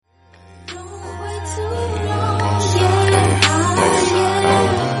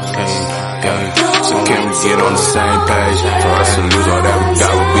get on the same page. For us to lose all that we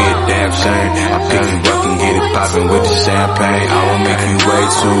got would be a damn shame. I pick you up and get it poppin' with the champagne. I won't make you wait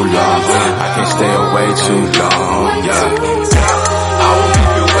too long. I can't stay away too long. Yeah. I won't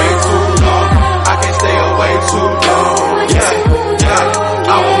make you wait too long. I can't stay away too long. Yeah.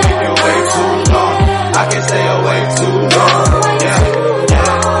 Yeah. I won't make you wait too long. I can't stay away too long. Yeah. Yeah.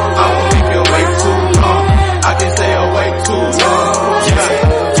 I won't make you wait too long. I can't stay away too long. Yeah.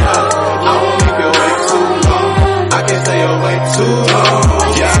 Yeah. I won't make you wait too long. I can't stay away too long.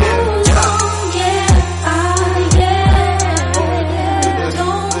 Yeah.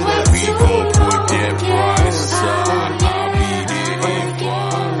 We gon' put that price up. I'll be there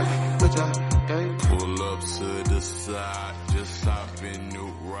in pull up to the side, just hop in the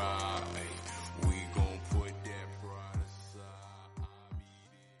ride. We gon' put that price up.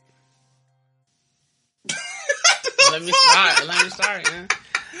 Let me start, man.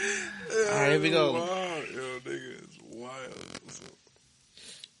 Alright, here we go. Yo, nigga, it's wild.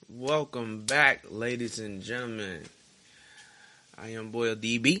 Welcome back, ladies and gentlemen. I am Boyle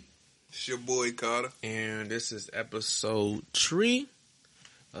DB, It's your boy Carter. and this is episode 3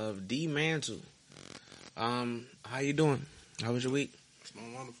 of D Mantle. How you doing? How was your week? It's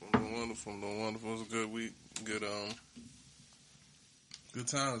doing wonderful. It was a good week. Good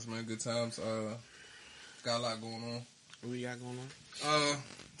times, man. Good times. Got a lot going on. What you got going on?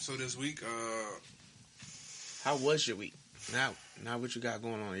 So this week, How was your week? Not what you got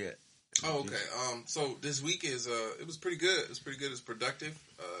going on yet. oh, okay. So this week is, it was pretty good. It's pretty good. It's productive.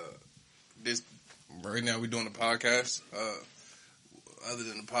 Right now we're doing the podcast. Other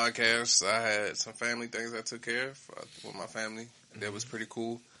than the podcast, I had some family things I took care of with my family. That was pretty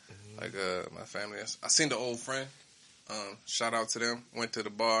cool. Like, my family, I seen the old friend. Shout out to them. Went to the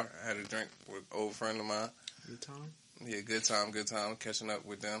bar. I had a drink with an old friend of mine. Good time? Yeah, good time. Catching up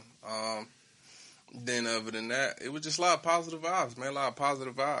with them. Then other than that, it was just a lot of positive vibes, man. A lot of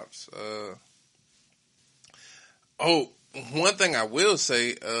positive vibes. One thing I will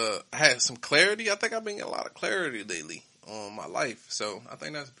say, I had some clarity. I think I've been getting a lot of clarity lately on my life. So I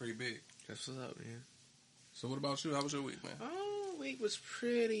think that's pretty big. That's what's up, man. So what about you? How was your week, man? Week was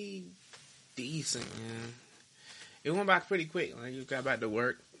pretty decent, man. It went by pretty quick. Like, you got back to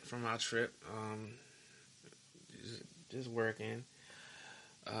work from our trip. Just working.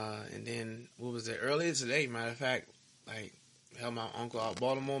 And then, what was it? Earlier today, matter of fact, like, helped my uncle out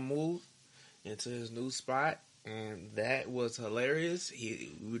Baltimore move into his new spot. And that was hilarious.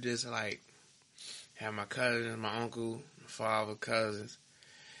 We just, like, had my cousin, my uncle, my father, cousins,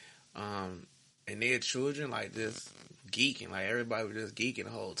 and their children, like, just geeking. Like, everybody was just geeking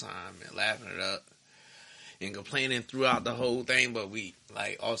the whole time and laughing it up and complaining throughout the whole thing, but we,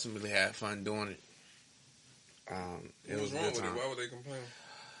 like, ultimately had fun doing it. It was a good time. Why would they complain?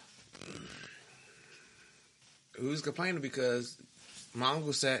 We was complaining because my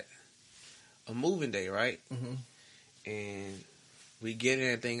uncle set a moving day, right? Mm-hmm. And we get in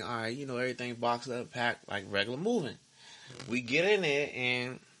and think, all right, everything boxed up, packed like regular moving. We get in there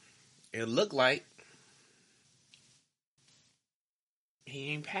and it looked like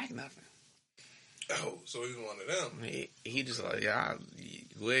he ain't packed nothing. Oh, so he's one of them. He just like, yeah,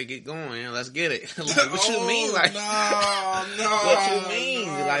 go ahead, get going, man. Let's get it. Like, what you mean? Like, no. What you mean?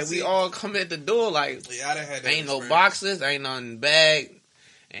 Like, we all come at the door like, yeah, I done had that ain't experience. no boxes, ain't nothing bag,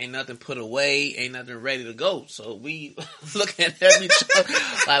 ain't nothing put away, ain't nothing ready to go. So we looking at each other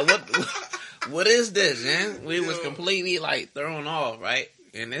like, what is this, man? We was completely like thrown off, right?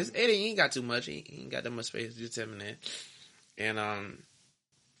 And it ain't got too much. He ain't got that much space. Just him in there. And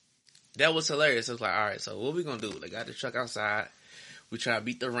that was hilarious. I was like, all right, so what we gonna do? They got the truck outside. We try to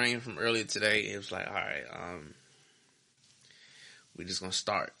beat the rain from earlier today. It was like, all right, we just gonna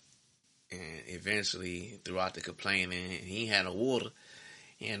start. And eventually, throughout the complaining, he had no water.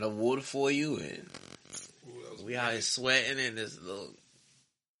 He had no water for you, and we out here sweating in this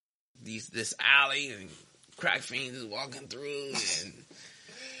this alley, and crack fiends is walking through, and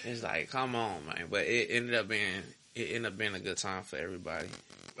it's like, come on, man. But it ended up being a good time for everybody.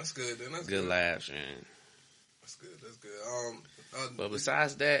 That's good, then. That's good laughs, man. That's good. But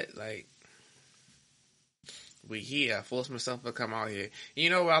besides that, like, I forced myself to come out here. You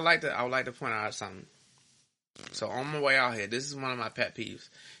know what? I would like to point out something. So on my way out here, this is one of my pet peeves.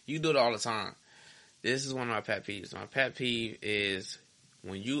 You do it all the time. This is one of my pet peeves. My pet peeve is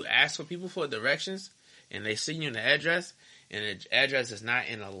when you ask for people for directions and they send you an address and the address is not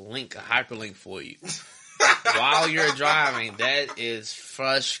in a hyperlink for you. While you're driving, that is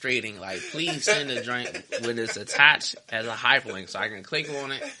frustrating. Like, please send a drink when it's attached as a hyperlink so I can click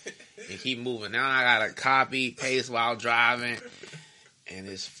on it and keep moving. Now I gotta copy, paste while driving. And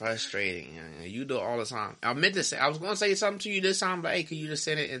it's frustrating. And you do it all the time. I meant to say, I was going to say something to you this time, but hey, could you just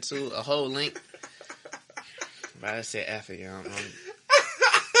send it into a whole link? But I said, F it,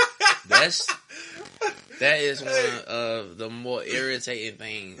 that is one of the more irritating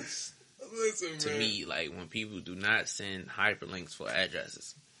things to me. Like when people do not send hyperlinks for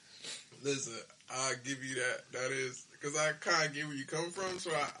addresses. Listen, I'll give you that. That is, because I kind of get where you come from, so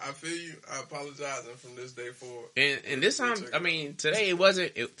I feel you. I apologize from this day forward. And this time, I mean, today it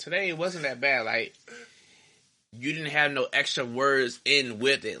wasn't that bad. Like, you didn't have no extra words in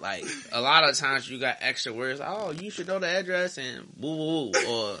with it. Like, a lot of times you got extra words. Oh, you should know the address and woo woo woo.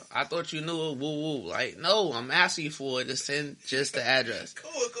 Or, I thought you knew it, woo woo. Like, no, I'm asking you for it to send just the address. Cool.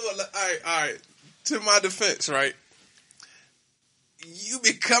 All right. To my defense, right? You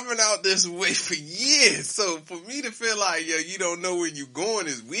been coming out this way for years. So for me to feel like, yo, you don't know where you going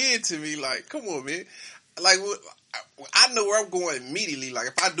is weird to me. Like, come on, man. Like, I know where I'm going immediately. Like,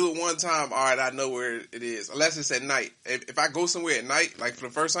 if I do it one time, all right, I know where it is. Unless it's at night. If I go somewhere at night, like for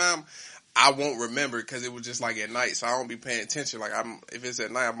the first time, I won't remember because it was just like at night. So I don't be paying attention. Like, if it's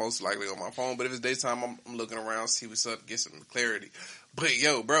at night, I'm most likely on my phone. But if it's daytime, I'm looking around, see what's up, get some clarity. But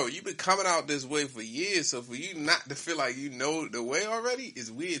yo, bro, you've been coming out this way for years, so for you not to feel like you know the way already is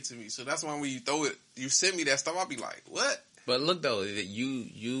weird to me. So that's why when you throw it, you send me that stuff, I'll be like, what? But look though,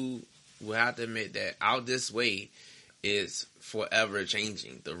 you will have to admit that out this way is forever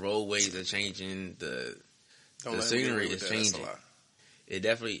changing. The roadways are changing, the scenery is changing. It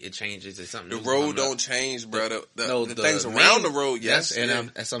definitely changes. It's something. The road don't change, bro. The things around the road, yes.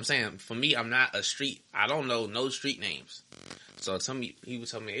 And that's what I'm saying. For me, I'm not a street. I don't know no street names. So he was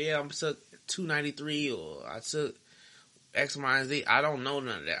telling me, yeah, I took 293 or I took X, Y, and Z. I don't know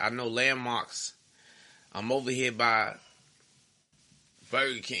none of that. I know landmarks. I'm over here by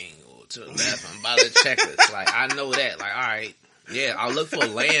Burger King or to the left. I'm by the Checkers. Like, I know that. Like, all right. Yeah, I look for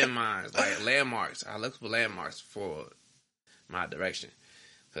landmines, like landmarks. I look for landmarks for my direction.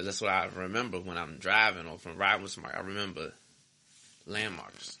 Because that's what I remember when I'm driving or from riding with somebody. I remember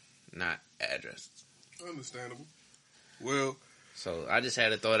landmarks, not addresses. Understandable. Well, so I just had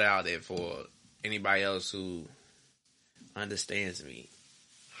to throw that out there for anybody else who understands me.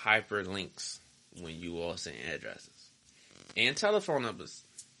 Hyperlinks when you all send addresses. And telephone numbers.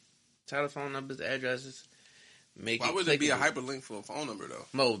 Telephone numbers, addresses. Why would it be a hyperlink for a phone number, though?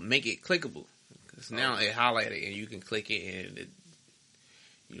 No, make it clickable. Because now it highlighted and you can click it and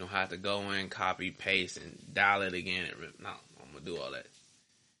you don't have to go in, copy, paste, and dial it again. No, I'm going to do all that.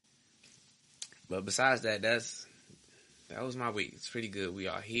 But besides that, that was my week. It's pretty good. We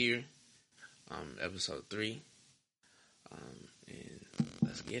are here. Episode 3. And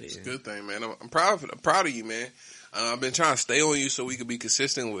let's get it. It's a good thing, man. I'm proud of you, man. I've been trying to stay on you so we could be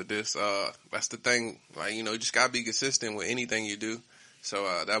consistent with this. That's the thing. Like, you just gotta be consistent with anything you do.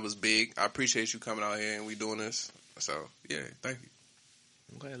 So, that was big. I appreciate you coming out here and we doing this. So, yeah, thank you.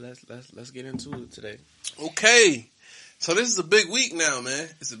 Okay, let's get into it today. Okay. So this is a big week now, man.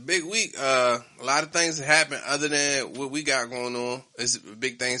 It's a big week. A lot of things have happened other than what we got going on. It's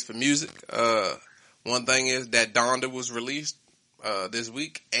big things for music. One thing is that Donda was released this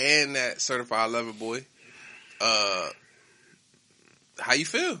week, and that Certified Lover Boy. How you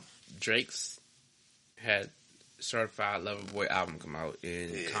feel? Drake's had Certified Lover Boy album come out,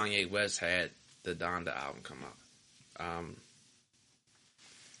 and Kanye West had the Donda album come out.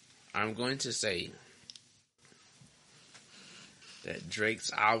 I'm going to say that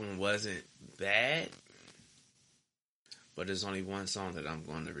Drake's album wasn't bad, but there's only one song that I'm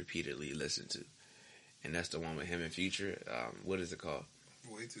going to repeatedly listen to, and that's the one with him and Future. What is it called?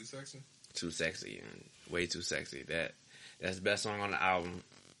 Way Too Sexy. Too Sexy, and Way Too Sexy. That's the best song on the album.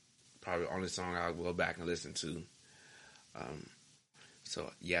 Probably the only song I'll go back and listen to.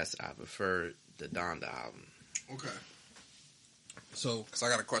 So yes, I prefer the Donda album. Okay. So, because I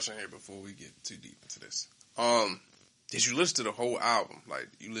got a question here before we get too deep into this. Did you listen to the whole album? Like,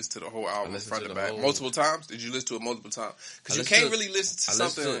 you listened to the whole album front to back multiple times? Did you listen to it multiple times? Because you can't really listen to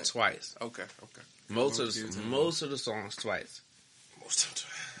something. I listened to it twice. Okay. Most of the songs twice.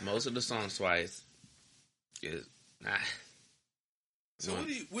 Most of the songs twice. Is nah. So what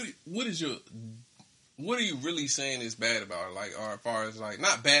are you really saying is bad about it? Like, or as far as like,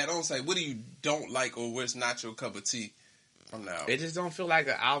 not bad, don't say, what do you don't like or what's not your cup of tea from now? It just don't feel like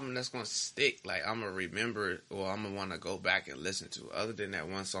an album that's going to stick. Like, I'm going to remember it or I'm going to want to go back and listen to it, other than that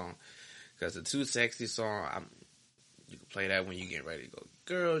one song. Because the Too Sexy song, you can play that when you get ready to go.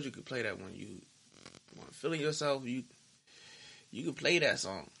 Girls, you can play that when you want to feel yourself. You can play that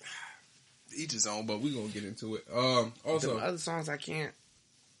song. Each his own, but we're going to get into it. Also, the other songs I can't.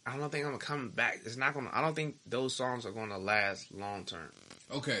 I don't think I'm coming back. It's not gonna. I don't think those songs are gonna last long term.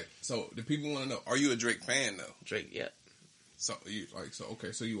 Okay, so the people want to know: are you a Drake fan though? Drake, yeah, So you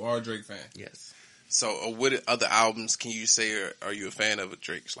okay? So you are a Drake fan. yes. So what other albums can you say are you a fan of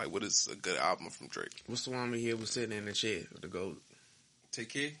Drake's? Like, what is a good album from Drake? What's the one we hear was sitting in the chair with the gold? Take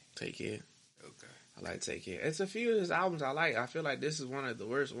Care. Take Care. Okay. I like Take Care. It's a few of his albums I like. I feel like this is one of the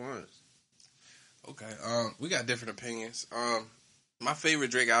worst ones. Okay. We got different opinions. My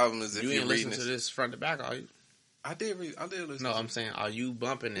favorite Drake album is If You You're ain't Reading listen to this front to back, are you? I did listen. No, I'm saying, are you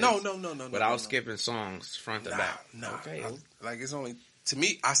bumping this? No. Without skipping songs front to back. Nah. Okay. Like it's only to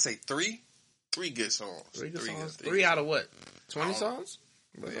me. I say three good songs. Three good songs. Good Three out of what? I 20 don't- songs?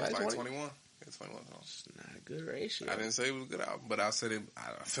 Yeah, Was it it's like 20? 21. It's 21 songs. It's not a good ratio. I didn't say it was a good album, but I said it.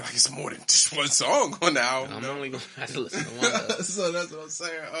 I feel like it's more than just one song on the album. I'm only going to have to listen to one of them. So that's what I'm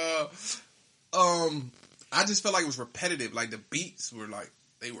saying. I just felt like it was repetitive. Like the beats were like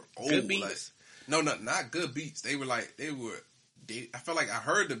they were old. Good beats? Like, no, not good beats. They were like I felt like I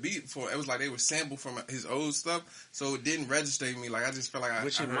heard the beat before. It was like they were sampled from his old stuff, so it didn't register to me. Like I just felt like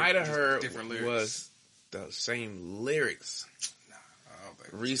What I you might have just heard different lyrics. was the same lyrics. I don't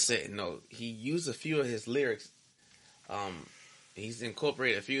think Reset. No, he used a few of his lyrics. He's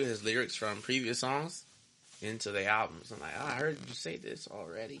incorporated a few of his lyrics from previous songs into the albums. I'm like, I heard you say this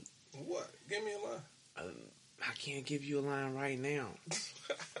already. What? Give me a line. I can't give you a line right now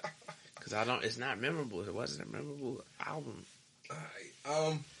because I don't. It's not memorable. It wasn't a memorable album. All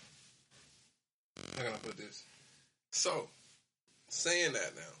right. How can I put this? So, saying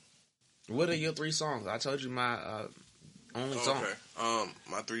that now. What are your three songs? I told you my only song. Okay.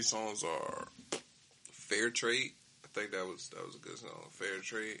 My three songs are Fair Trade. I think that was a good song. Fair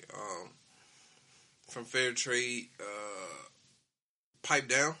Trade. From Fair Trade, Pipe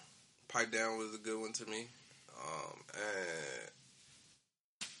Down. Pipe Down was a good one to me.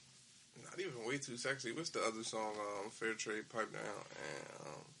 And not even Way Too Sexy. What's the other song? Fair Trade, Pipe Down,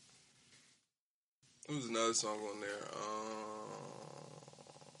 and there was another song on there.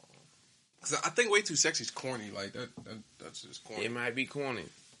 Because I think Way Too Sexy is corny. Like that's just corny. It might be corny,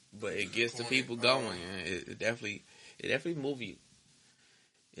 but it gets the people going. And it definitely move you.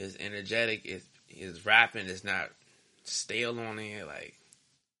 It's energetic. It's rapping. It's not stale on it. Like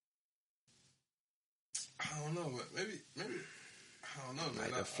I don't know, but maybe I don't know.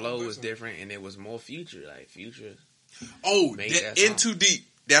 Man. the flow was different, and it was more Future. Like Future. Oh, that In song. Too Deep.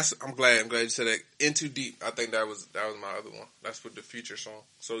 I'm glad you said that. In Too Deep. I think that was my other one. That's with the Future song.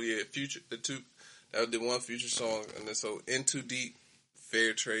 So yeah, Future that was the one Future song, and then so In Too Deep,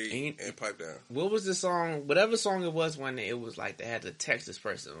 Fair Trade, and Pipe Down. What was the song? Whatever song it was when it was like they had the Texas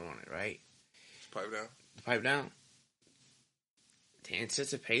person on it, right? Pipe Down. Pipe Down. The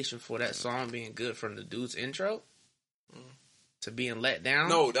anticipation for that song being good from the dude's intro to being let down.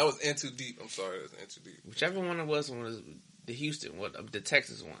 No, that was In Too Deep. I'm sorry, that was In Too Deep. Whichever one it was the Houston one, the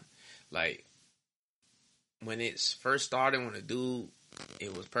Texas one. Like when it first started, when the dude,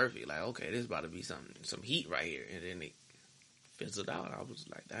 it was perfect. Like, okay, this is about to be some heat right here, and then it fizzled out. I was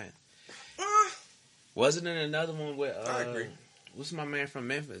like, damn. Wasn't it another one with? I agree. What's my man from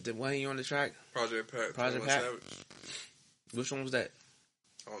Memphis? Wasn't he on the track? Project Pat. Project Pat. Which one was that?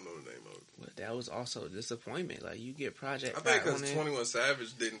 I don't know the name of it. Well, that was also a disappointment. Like you get Project I Pat think on because there. 21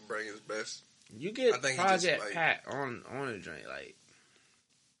 Savage didn't bring his best. You get I think he Project just, like- Pat on the joint. Like,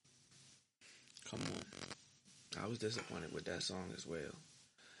 come on. I was disappointed with that song as well.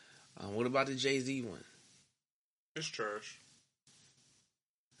 What about the Jay-Z one? It's trash.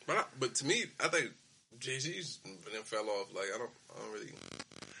 But to me, I think Jay-Z's then fell off. Like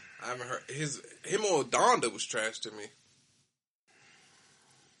I haven't heard him on Donda was trash to me.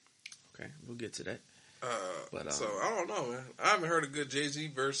 Okay, we'll get to that. So I don't know, man. I haven't heard a good Jay-Z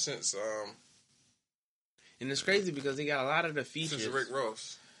verse since And it's crazy because they got a lot of the features. Rick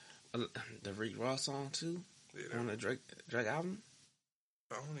Ross. The Rick Ross song too, Yeah, on the Drake album.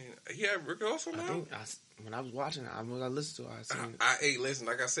 I don't even. He had Rick Ross on I that. think when I was watching it, I listened to it. I seen Listen,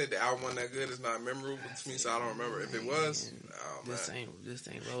 like I said, the album wasn't that good. It's not memorable to me, so I don't remember. If it was, this man.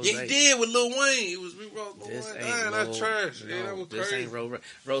 ain't Rose. Yeah, he did with Lil Wayne. It was Rick Ross. This ain't Damn, that's trash. No, Yeah, that was this crazy. ain't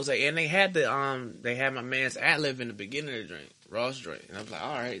Rose. And they had they had my man's ad-lib in the beginning of the drink, Ross drink. And I was like,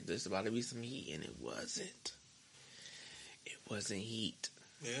 all right, this is about to be some heat. And it wasn't. It wasn't heat.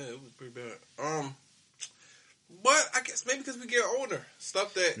 Yeah, it was pretty bad. But I guess maybe because we get older,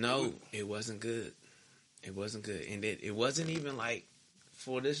 stuff that It wasn't good. It wasn't good, and it wasn't even like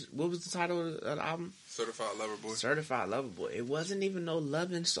for this. What was the title of the album? Certified Lover Boy. Certified Lover Boy. It wasn't even no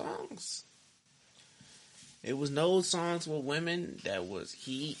loving songs. It was no songs with women that was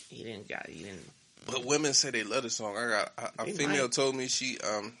he didn't But women say they love the song. A female told me she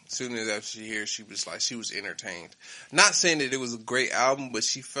soon as after she heard, she was like, she was entertained. Not saying that it was a great album, but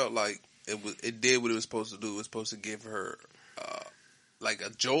she felt like it did what it was supposed to do. It was supposed to give her like a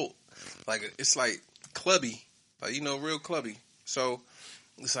jolt, like it's like clubby, like real clubby. So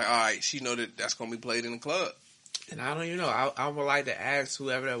it's like, all right, she know that's gonna be played in the club. And I don't even know. I would like to ask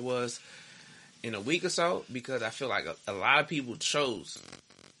whoever that was in a week or so, because I feel like a lot of people chose.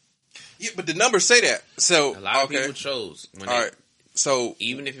 Yeah, but the numbers say that. So a lot of people chose. All right. So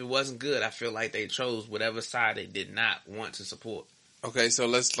even if it wasn't good, I feel like they chose whatever side they did not want to support. Okay, so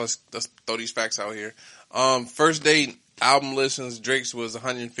let's throw these facts out here. First day album listens, Drake's was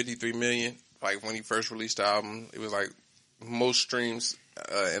 153 million. Like when he first released the album, it was like most streams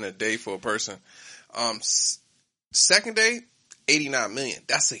in a day for a person. Second day, 89 million.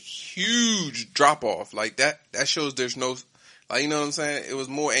 That's a huge drop off. Like that shows there's no, like, you know what I'm saying? It was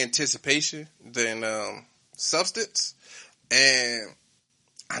more anticipation than substance. And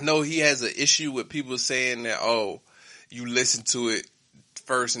I know he has an issue with people saying that, oh, you listen to it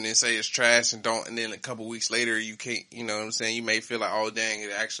first and then say it's trash and then a couple weeks later you can't, you know what I'm saying? You may feel like, oh dang,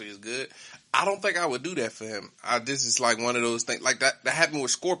 it actually is good. I don't think I would do that for him. This is like one of those things, like that happened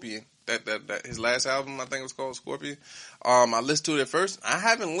with Scorpion. That his last album, I think it was called Scorpion. I listened to it at first. I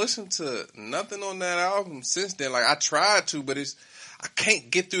haven't listened to nothing on that album since then. Like I tried to, but I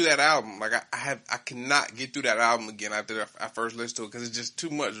can't get through that album. Like I cannot get through that album again after I first listened to it because it's just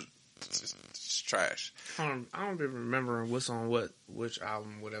too much. It's just trash. I don't be remembering what's on which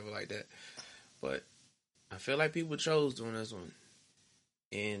album, whatever like that. But I feel like people chose doing this one,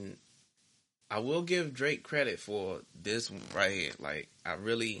 and I will give Drake credit for this one right here. Like I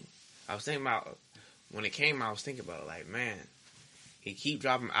was thinking about when it came out. I was thinking about it, like, man, he keep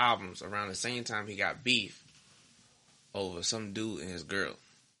dropping albums around the same time he got beef over some dude and his girl.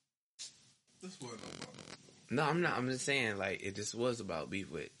 This wasn't about. No, I'm not. I'm just saying, like, it just was about beef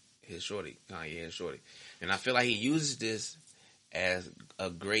with his shorty, his shorty, and I feel like he uses this as a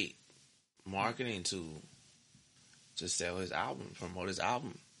great marketing tool to sell his album, promote his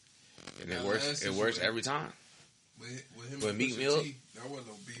album, and it works. It works every time. With Meek Mill, there wasn't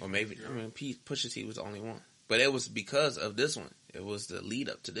no beef. Or maybe Pusha T was the only one, but it was because of this one. It was the lead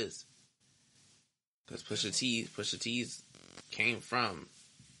up to this, because Pusha T's came from,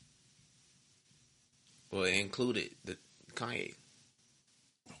 well, it included the Kanye.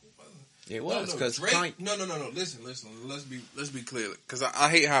 It was because Drake. No. Listen. Let's be clear, because I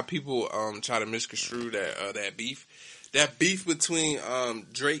hate how people try to misconstrue that beef. That beef between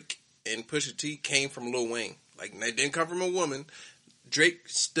Drake and Pusha T came from Lil Wayne. Like, they didn't come from a woman. Drake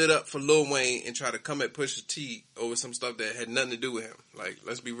stood up for Lil Wayne and tried to come at Pusha T over some stuff that had nothing to do with him. Like,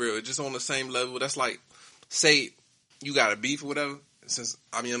 let's be real. It's just on the same level. That's like, say you got a beef or whatever. Since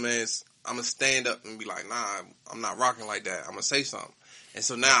I'm your man, I'm going to stand up and be like, nah, I'm not rocking like that. I'm going to say something. And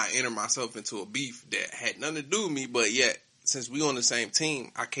so now I enter myself into a beef that had nothing to do with me, but yet, since we on the same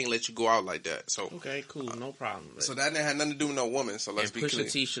team, I can't let you go out like that. So okay, cool, no problem. So that had nothing to do with no woman. So let's be clear.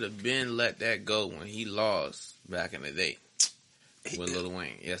 Pusha T should have been let that go when he lost back in the day with Lil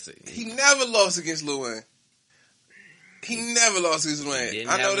Wayne. Yes, he never lost against Lil Wayne. He never lost against Lil Wayne.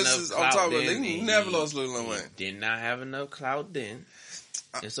 I know this is on top of it. He never lost Lil Wayne. Did not have enough clout then.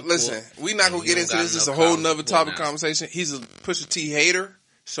 Listen, we not gonna get into this. It's a whole nother topic conversation. He's a Pusha T hater,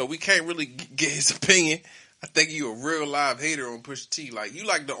 so we can't really get his opinion. I think you a real live hater on Pusha T. Like, you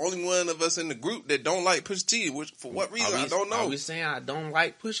like the only one of us in the group that don't like Pusha T. Which, for what reason, I don't know. Are we saying I don't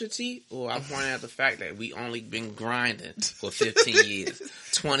like Pusha T? Or I'm pointing out the fact that we only been grinding for 15 years.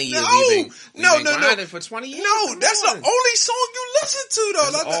 20 years we've been grinding for 20 years? No, that's the only song you listen to,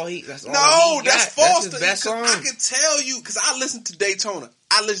 though. That's all he got. That's false. That's his best song. I can tell you, because I listen to Daytona.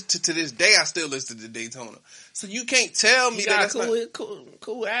 I listen to this day, I still listen to Daytona. So you can't tell me that's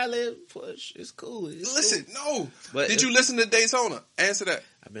cool ad-lib push. It's cool. Listen, cool. no. But did you listen to Daytona? Answer that.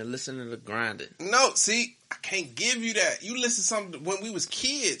 I've been listening to Grinding. No, see, I can't give you that. You listen to something when we was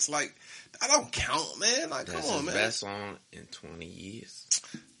kids. Like, that don't count, man. Like, that's come on, man. Best song in 20 years.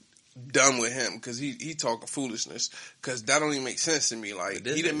 Done with him, because he talking foolishness. Because that don't even make sense to me. Like,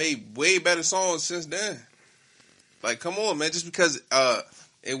 he done made way better songs since then. Like, come on, man. Just because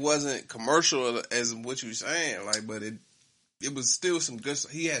it wasn't commercial as what you saying, like, but it was still some good.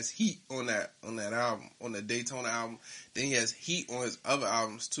 He has heat on that album, on the Daytona album. Then he has heat on his other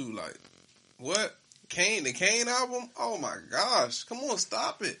albums too. Like, what? The Kane album? Oh my gosh! Come on,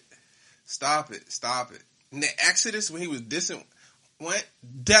 stop it! And the Exodus, when he was dissing,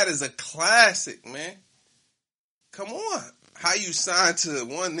 that is a classic, man. Come on. How you signed to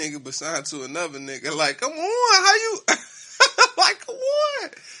one nigga but signed to another nigga? Like, come on, how you... like, come on.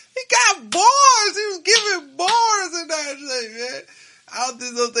 He got bars. He was giving bars in that shit, man. I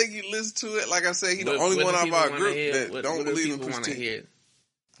just don't think he listened to it. Like I said, he the only one out of our group that don't believe in Christianity.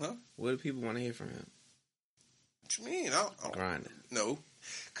 Huh? What do people want to hear from him? What you mean? I don't Grinding. No.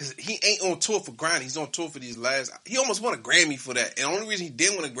 Because he ain't on tour for grinding. He's on tour for these last... He almost won a Grammy for that. And the only reason he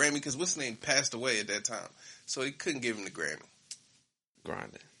didn't win a Grammy because what's his name passed away at that time. So he couldn't give him the Grammy.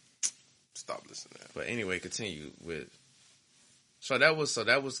 Grinding. Stop listening to that. But anyway, continue with... So that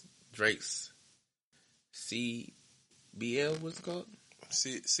was Drake's CBL, what's it called?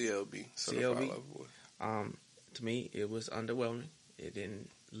 CLB. Certified Lover Boy. To me, it was underwhelming. It didn't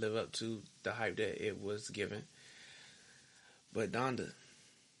live up to the hype that it was given. But Donda.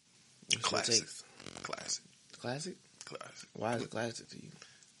 Classic. Classic? Classic. Why is it classic to you?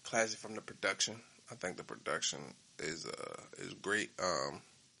 Classic from the production. I think the production is great.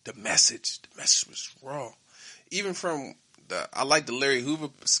 The message was raw. Even from I like the Larry Hoover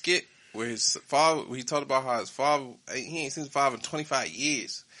skit where his father, where he talked about how his father, he ain't seen his father in 25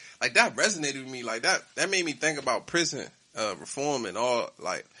 years. Like that resonated with me. Like that made me think about prison reform and all,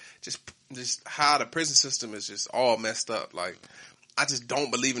 like just how the prison system is just all messed up. Like I just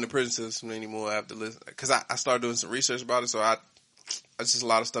don't believe in the prison system anymore after listening, because I started doing some research about it. So it's just a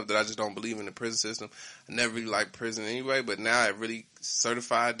lot of stuff that I just don't believe in the prison system. I never really liked prison anyway, but now it really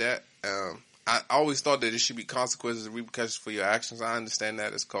certified that. I always thought that there should be consequences and repercussions for your actions. I understand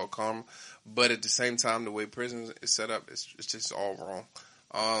that. It's called karma. But at the same time, the way prison is set up, it's just all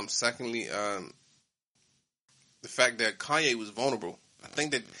wrong. Secondly, the fact that Kanye was vulnerable. I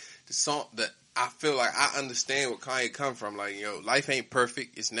think that the song that I feel like I understand where Kanye come from. Like, life ain't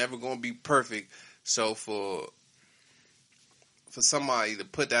perfect. It's never going to be perfect. So for somebody to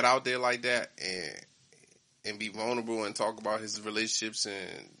put that out there like that and be vulnerable and talk about his relationships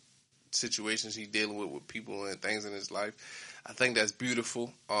and situations he's dealing with people and things in his life, I think that's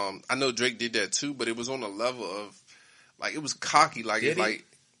beautiful. I know Drake did that too, but it was on a level of, like, it was cocky. Like, did he? Like,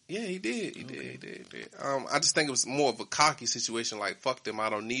 yeah, he did. He did. I just think it was more of a cocky situation. Like, fuck them, I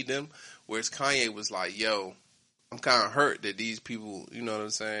don't need them. Whereas Kanye was like, yo, I'm kind of hurt that these people, you know what I'm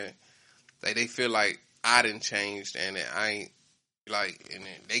saying? Like, they feel like I didn't change and that I ain't, like, and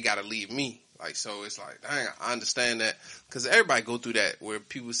then they gotta leave me. Like, so it's like, dang, I understand that. Because everybody go through that where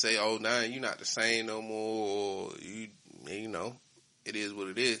people say, oh, nah, you're not the same no more. Or you know, it is what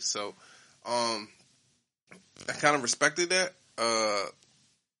it is. So, I kind of respected that.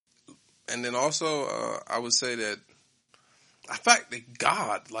 And then also, I would say that the fact that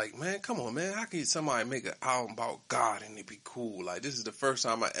God, like, man, come on, man. How can somebody make an album about God and it be cool? Like, this is the first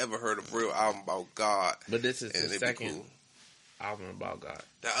time I ever heard a real album about God. But this is the second album about God.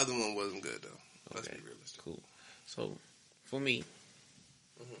 That other one wasn't good, though. Let's be realistic. Cool. So, for me,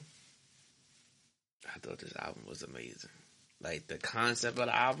 I thought this album was amazing. Like, the concept of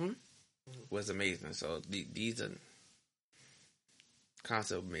the album was amazing. So, these are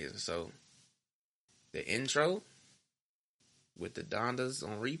concept amazing. So, the intro with the Dondas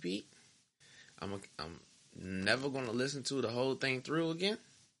on repeat, I'm never going to listen to the whole thing through again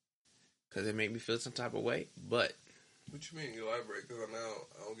because it made me feel some type of way. But what you mean? Elaborate, because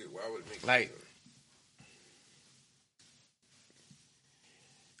I don't get why would it make like.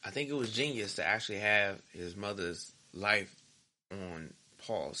 I think it was genius to actually have his mother's life on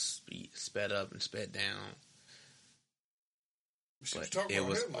pause, sped up and sped down. She was talking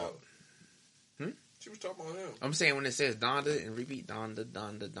about him, though. She was talking about him. I'm saying when it says Donda and repeat Donda,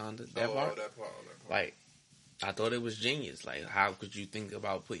 that part. That part. Like, I thought it was genius. Like, how could you think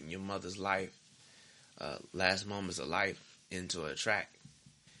about putting your mother's life, last moments of life, into a track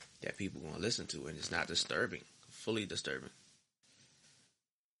that people want to listen to, and it's not disturbing, fully disturbing.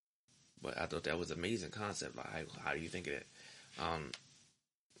 But I thought that was an amazing concept. Like, how do you think of that?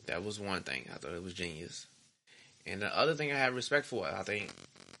 That was one thing. I thought it was genius. And the other thing I have respect for, I think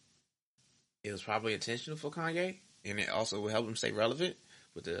it was probably intentional for Kanye, and it also will help him stay relevant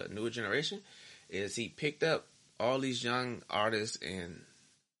with the newer generation, is he picked up all these young artists and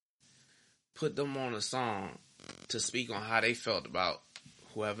put them on a song to speak on how they felt about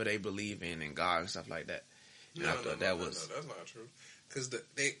whoever they believe in and God and stuff like that. And I thought that was... No, that's not true. Because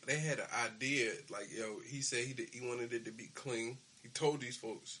they had an idea, like, he said he wanted it to be clean. He told these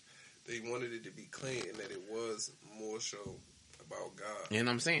folks that he wanted it to be clean and that it was more so about God. You know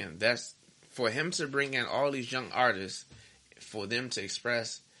what I'm saying? That's, for him to bring in all these young artists, for them to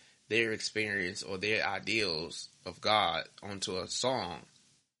express their experience or their ideals of God onto a song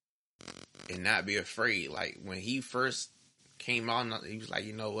and not be afraid. Like, when he first came out, he was like,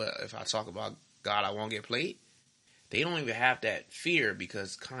 you know what, if I talk about God, I won't get played. They don't even have that fear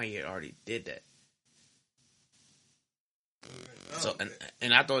because Kanye already did that. So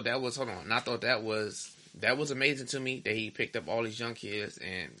and I thought that was and I thought that was amazing to me that he picked up all these young kids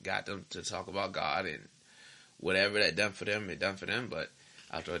and got them to talk about God and whatever that done for them, it done for them. But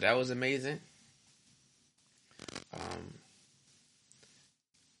I thought that was amazing.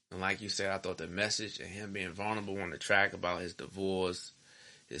 And like you said, I thought the message and him being vulnerable on the track about his divorce,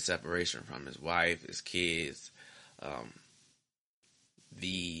 his separation from his wife, his kids,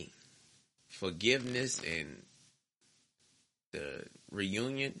 the forgiveness and the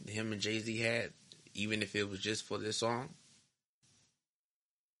reunion him and Jay-Z had, even if it was just for this song,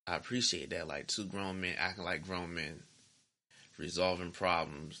 I appreciate that. Like two grown men acting like grown men, resolving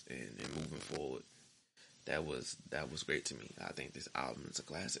problems and moving forward. That was great to me. I think this album is a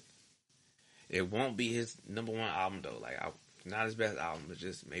classic. It won't be his number one album though. Like not his best album, but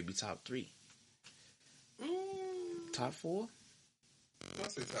just maybe top 3. Top 4?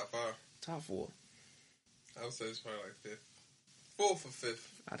 I'd say top 5. Top 4. I would say it's probably like 5th. 4th or 5th.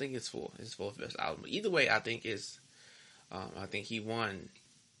 I think it's 4. It's 4th best album. Either way, I think it's. I think he won.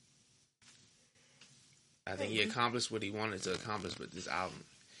 I think he accomplished what he wanted to accomplish with this album.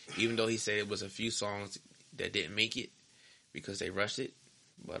 Even though he said it was a few songs that didn't make it because they rushed it,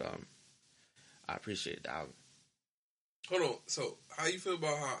 but I appreciate the album. Hold on. So, how you feel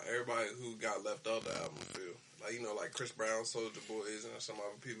about how everybody who got left out the album feel? Like, you know, like Chris Brown, Soulja Boys, and some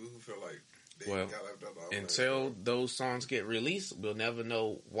other people who feel like they got left out the album. Until those songs get released, we'll never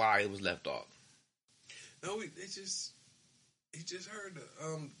know why it was left off. No, he just heard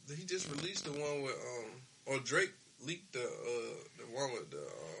he just released the one with or Drake leaked the one with the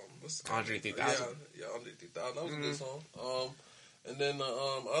what's the Andre 3000. Yeah, Andre 3000. That was a good song. And then the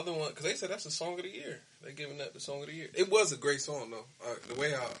other one, because they said that's the song of the year. They giving that the song of the year. It was a great song though. The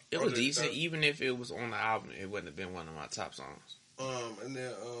way how it was decent, even if it was on the album, it wouldn't have been one of my top songs. And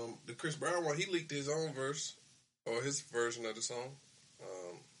then the Chris Brown one, he leaked his own verse or his version of the song.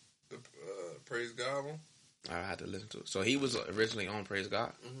 The Praise God one. I had to listen to it. So he was originally on Praise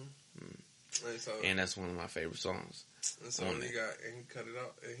God. And that's one of my favorite songs. And so he cut it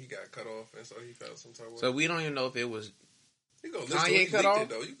out, and he got cut off, and so he felt some type of way. So we don't even know if it was Kanye cut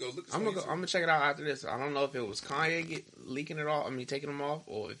off. You go look. I'm gonna check it out after this. I don't know if it was Kanye leaking it off. I mean, taking them off,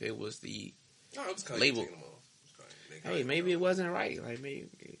 or if it was the label. Hey, maybe it wasn't right. Like maybe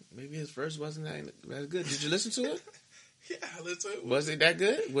his verse wasn't that good. Did you listen to it? Yeah, I listened to it. Was it that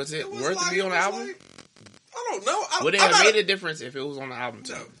good? Was it worth to be on the album? I don't know. Would it have made a difference if it was on the album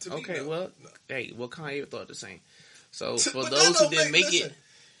too? No, to me, okay, no, well, no. Hey, well, Kanye thought the same. So for those who didn't make it,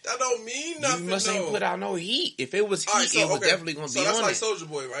 that don't mean nothing. You must ain't put out no heat. If it was heat, it was definitely going to be on it. So that's like Soulja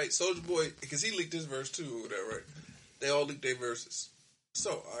Boy, right? Soulja Boy, because he leaked his verse too, or whatever, right? They all leaked their verses.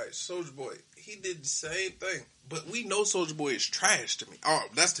 So, all right, Soulja Boy, he did the same thing, but we know Soulja Boy is trash to me. Oh,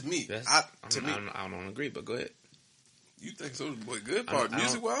 that's to me. I don't agree, but go ahead. You think Soulja Boy good?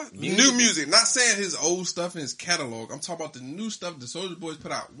 Music-wise? New music. Not saying his old stuff in his catalog. I'm talking about the new stuff that Soulja Boy's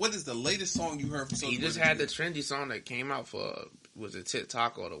put out. What is the latest song you heard from Soulja Boy? He just had the trendy song that came out for, was it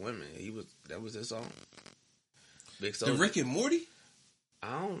TikTok or the women? That was his song. Big Soulja. The Rick and Morty?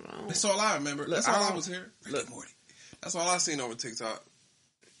 I don't know. That's all I remember. That's all I was hearing. Rick and Morty. That's all I seen over TikTok.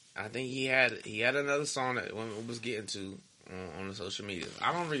 I think he had another song that women was getting to on the social media.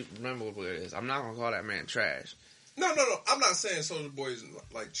 I don't remember what it is. I'm not going to call that man trash. No. I'm not saying Soulja Boy is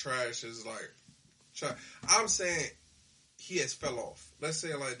like trash. Is like trash. I'm saying he has fell off. Let's say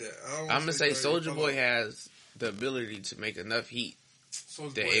it like that. I'm gonna say Soulja Boy has the ability to make enough heat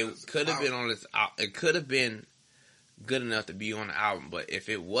that it could have been on this. It could have been good enough to be on the album. But if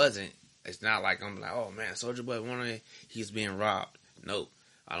it wasn't, it's not like I'm like, oh man, Soulja Boy he's being robbed. Nope,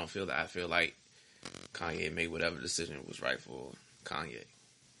 I don't feel that. I feel like Kanye made whatever decision was right for Kanye,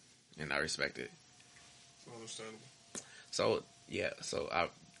 and I respect it. Understandable. So I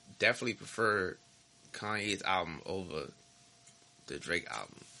definitely prefer Kanye's album over the Drake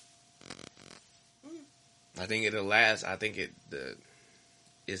album. I think it'll last. I think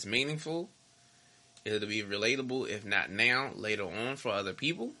it's meaningful. It'll be relatable, if not now, later on for other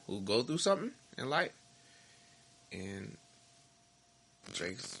people who go through something in life. And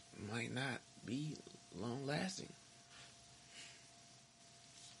Drake's might not be long lasting.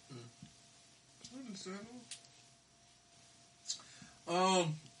 Understandable.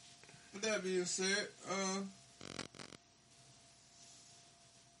 With that being said,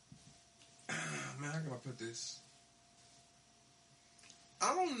 man, how can I put this?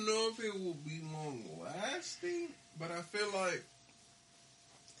 I don't know if it will be long lasting, but I feel like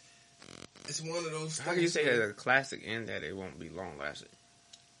it's one of those. How can you say that a classic and that it won't be long lasting?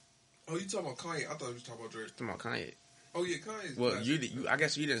 Oh, you talking about Kanye? I thought you were talking about Drake. I'm talking about Kanye. Oh yeah, Kanye's. Well, I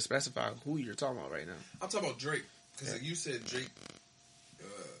guess you didn't specify who you're talking about right now. I'm talking about Drake. Because you said Drake,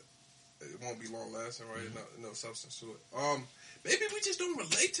 it won't be long lasting, right? No substance to it. Maybe we just don't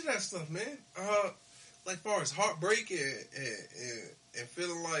relate to that stuff, man. Like far as heartbreak and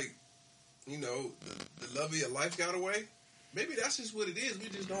feeling like, you know, the love of your life got away. Maybe that's just what it is. We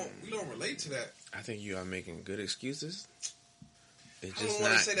don't relate to that. I think you are making good excuses. It's I just don't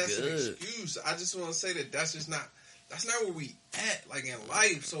want not to say that's good. an excuse. I just want to say that's not where we at, like in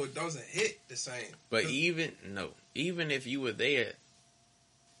life, so it doesn't hit the same. But even if you were there,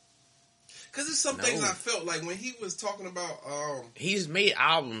 because there's some things I felt like when he was talking about. He's made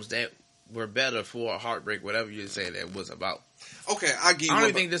albums that were better for heartbreak, whatever you say that was about. Okay, I get you. I don't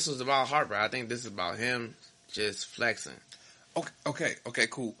even think this was about heartbreak. I think this is about him just flexing. Okay,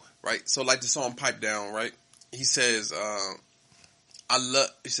 cool. Right. So like the song Pipe Down, right? He says, I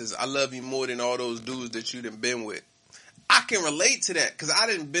love you more than all those dudes that you done been with. I can relate to that because I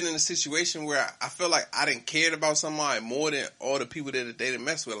didn't been in a situation where I feel like I didn't cared about somebody more than all the people that they didn't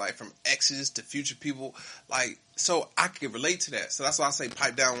mess with, like from exes to future people. Like, so I can relate to that. So that's why I say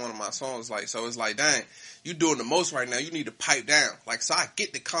Pipe Down, one of my songs. Like, so it's like, dang, you doing the most right now. You need to pipe down. Like, so I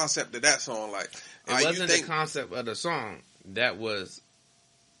get the concept of that song. Like, it wasn't the concept of the song. That was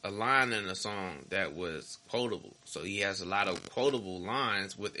a line in the song that was quotable. So he has a lot of quotable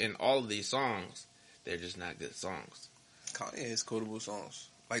lines within all of these songs. They're just not good songs. Kanye has quotable songs.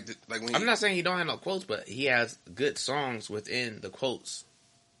 Like when I'm not saying he don't have no quotes, but he has good songs within the quotes.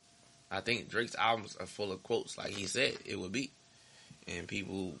 I think Drake's albums are full of quotes, like he said it would be, and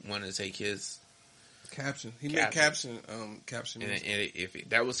people want to take his caption. He made caption. And if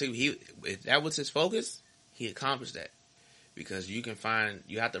that was his focus, he accomplished that. Because you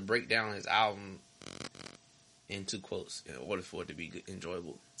have to break down his album into quotes in order for it to be good,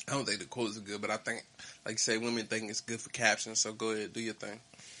 enjoyable. I don't think the quotes are good, but I think, like you say, women think it's good for captions, so go ahead, do your thing.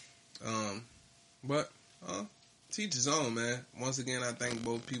 But teach his own, man. Once again, I think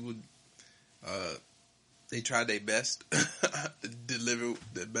both people, they tried their best to deliver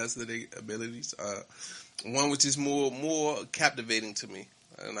the best of their abilities. One which is more captivating to me.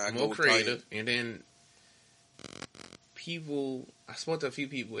 And I more go creative, and then I spoke to a few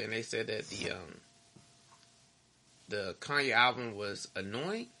people and they said that the Kanye album was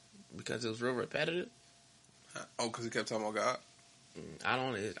annoying because it was real repetitive. Oh, because he kept talking about God?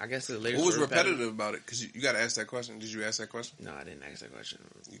 I guess the lyrics What was repetitive about it? Because you got to ask that question. Did you ask that question? No, I didn't ask that question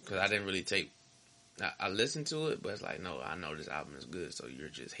because I didn't really take. I listened to it, but it's like, no, I know this album is good, so you're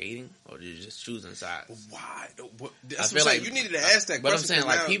just hating or you're just choosing sides. Why? That's what I'm saying. You needed to ask that question. But I'm saying,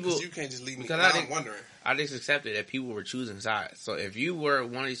 like, people, you can't just leave me. Because I'm wondering. I just accepted that people were choosing sides. So if you were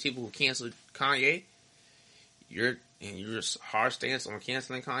one of these people who canceled Kanye, your hard stance on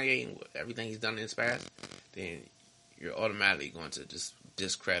canceling Kanye and everything he's done in his past, then you're automatically going to just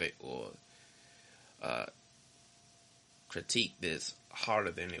discredit or critique this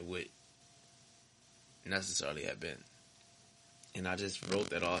harder than it would necessarily have been. And I just wrote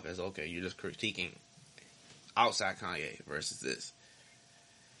that off as, okay, you're just critiquing outside Kanye versus this.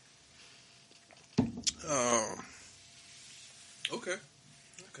 Okay.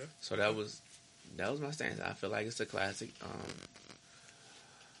 So that was my stance. I feel like it's a classic.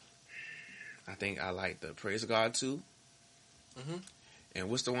 I think I like the Praise God too. Mm-hmm. And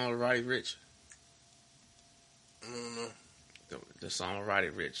what's the one with Roddy Ricch? I don't know. The song with Roddy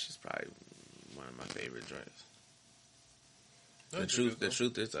Ricch is probably one of my favorite joints. The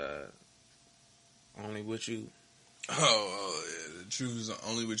truth is only what you. Oh, yeah, the truth is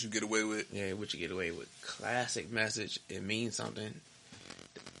only what you get away with. Yeah, what you get away with. Classic message. It means something.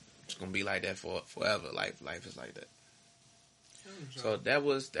 It's gonna be like that forever. Life is like that. So that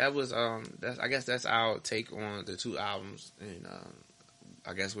was I guess that's our take on the two albums, and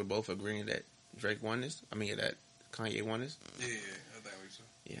I guess we're both agreeing that Drake won this. I mean that Kanye won this. Yeah, I think so.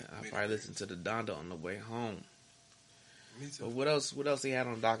 Yeah, I'll probably listen to the Donda on the way home. Me too. But what else he had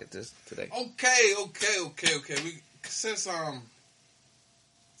on docket today? Okay.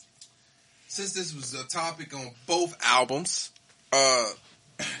 Since this was a topic on both albums,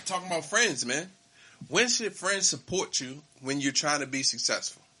 talking about friends, man. When should friends support you when you're trying to be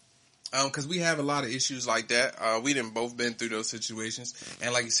successful? Because we have a lot of issues like that. We done both been through those situations.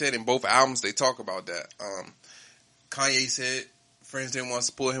 And like you said, in both albums, they talk about that. Kanye said friends didn't want to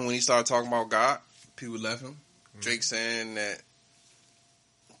support him when he started talking about God. People left him. Mm-hmm. Drake saying that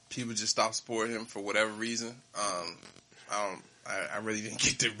people just stopped supporting him for whatever reason. I really didn't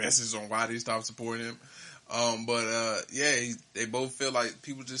get the message on why they stopped supporting him. They both feel like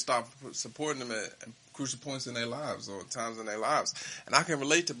people just stopped supporting them at crucial points in their lives or times in their lives. And I can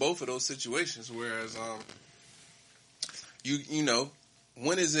relate to both of those situations. Whereas,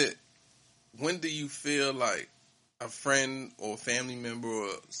 when do you feel like a friend or family member or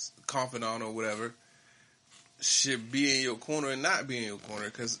confidant or whatever should be in your corner and not be in your corner,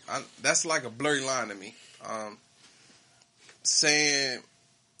 because that's like a blurry line to me. Saying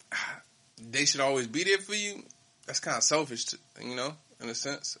they should always be there for you, that's kind of selfish, in a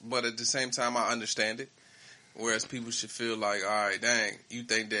sense. But at the same time, I understand it. Whereas people should feel like, all right, dang, you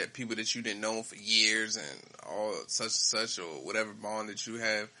think that people that you didn't know for years and all such and such or whatever bond that you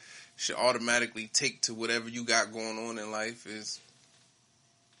have should automatically take to whatever you got going on in life is...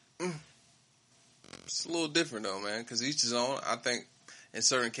 It's a little different though, man, because each his own. I think in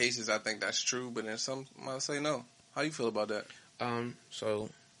certain cases, I think that's true, but in some might say no. How you feel about that?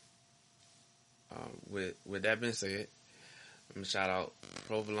 With that being said, I'm gonna shout out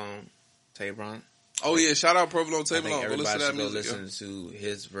Provolone, Tabron. Oh yeah, shout out Provolone, Tabron. I think everybody should go music, listen to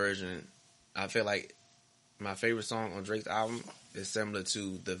his version. I feel like my favorite song on Drake's album is similar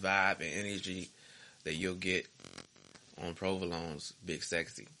to the vibe and energy that you'll get on Provolone's Big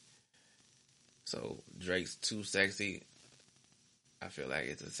Sexy. So Drake's Too Sexy, I feel like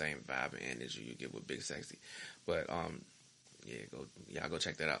it's the same vibe and energy you get with Big Sexy. But y'all go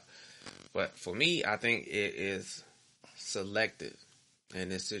check that out. But for me, I think it is selective in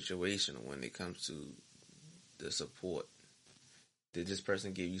this situation when it comes to the support. Did this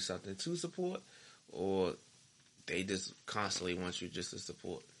person give you something to support, or they just constantly want you just to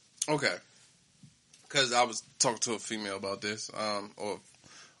support? Okay. Because I was talking to a female about this, I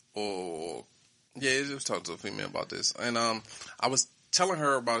was talking to a female about this, and I was telling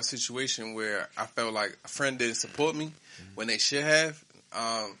her about a situation where I felt like a friend didn't support me when they should have.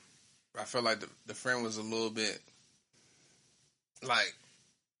 I felt like the friend was a little bit like,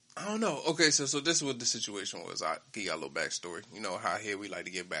 I don't know. Okay, so this is what the situation was. I'll give you a little backstory. You know how here we like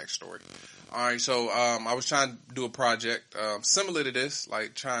to give backstory. All right, so I was trying to do a project similar to this,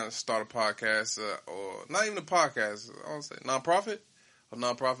 like trying to start a podcast or not even a podcast. I don't say nonprofit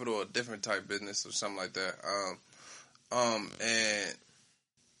or a different type business or something like that. And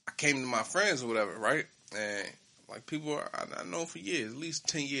I came to my friends or whatever, right? And like people I know for years, at least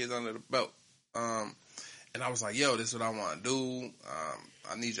 10 years under the belt. And I was like, yo, this is what I want to do.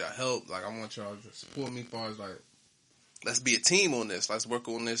 I need y'all help. Like, I want y'all to support me as far as like, let's be a team on this. Let's work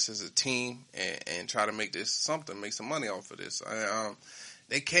on this as a team and try to make this something, make some money off of this.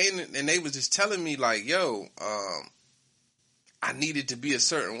 They came and they was just telling me like, yo, I needed to be a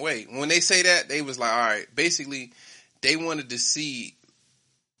certain way. When they say that, they was like, all right, basically they wanted to see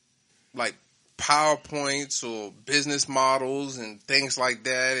like PowerPoints or business models and things like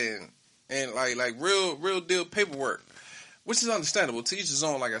that and like real deal paperwork, which is understandable. To each his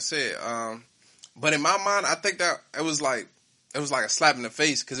own, like I said. But in my mind, I think that it was like a slap in the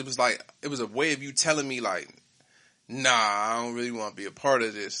face, because it was a way of you telling me like, nah, I don't really want to be a part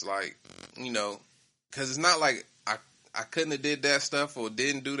of this. Like, because it's not like I couldn't have did that stuff or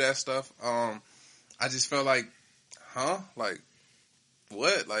didn't do that stuff. I just felt like, like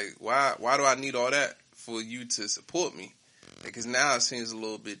what? Like why do I need all that for you to support me? Because now it seems a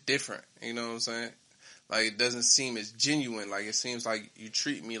little bit different. You know what I'm saying? Like, it doesn't seem as genuine. Like, it seems like you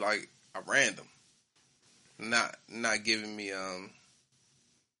treat me like a random. Not giving me a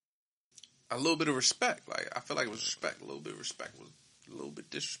little bit of respect. Like, I feel like it was respect. A little bit of respect was a little bit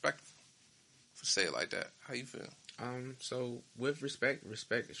disrespectful, for say it like that. How you feel? So with respect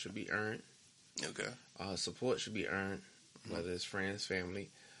should be earned. Okay. Support should be earned, whether it's friends, family.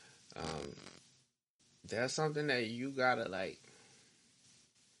 That's something that you gotta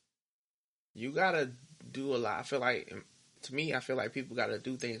do a lot. I feel like people gotta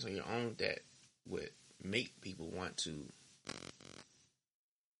do things on your own that would make people want to,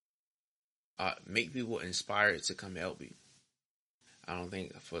 make people inspired to come help you. I don't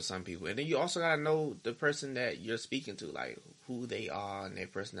think for some people. And then you also gotta know the person that you're speaking to, like who they are and their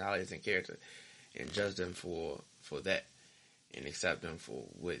personalities and character, and judge them for that, and accept them for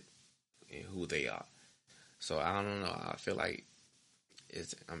what and who they are. So I don't know. I feel like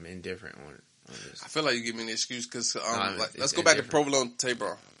I'm indifferent on this. I feel like you give me an excuse because let's go back to Provolone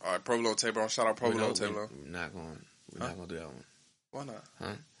Tabron. All right, Provolone Tabron. Shout out Provolone Tabron. We're not gonna do that one. Why not?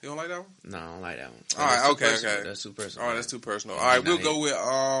 Huh? You don't like that one? No, I don't like that one. All right, okay. That's too personal. All right, that's too personal. All right, we'll go with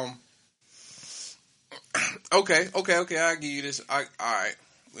Okay. I'll give you this. All right,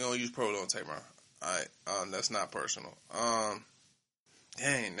 we don't use Provolone Tabron. All right, that's not personal.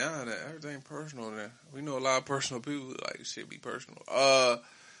 Dang, now that everything personal, then we know a lot of personal people like shit be personal.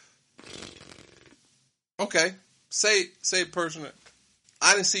 Okay, say personal.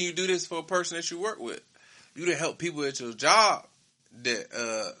 I didn't see you do this for a person that you work with. You didn't help people at your job that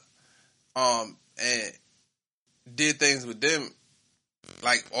and did things with them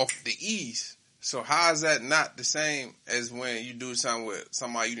like off the ease. So how is that not the same as when you do something with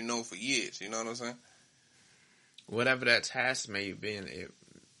somebody you've known for years? You know what I'm saying? Whatever that task may have been, it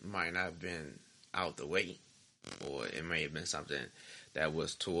might not have been out the way, or it may have been something that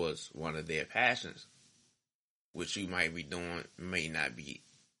was towards one of their passions, which you might be doing may not be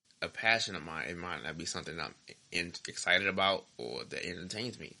a passion of mine. It might not be something I'm excited about or that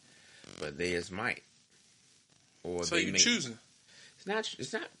entertains me, but theirs might. Or So they you may. choosing? It's not.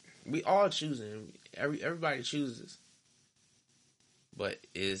 It's not. We all choosing. Everybody chooses, but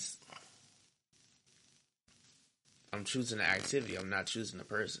I'm choosing the activity. I'm not choosing the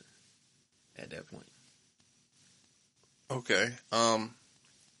person at that point. Okay.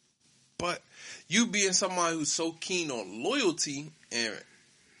 But you being somebody who's so keen on loyalty, and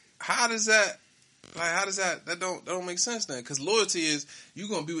how does that don't make sense then? Because loyalty is you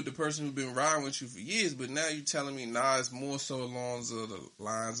gonna be with the person who's been riding with you for years, but now you telling me it's more so along the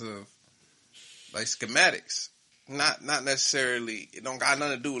lines of like schematics, not necessarily. It don't got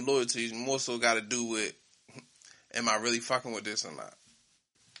nothing to do with loyalty. It's more so got to do with, am I really fucking with this or not?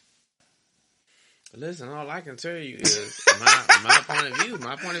 Listen, all I can tell you is my point of view.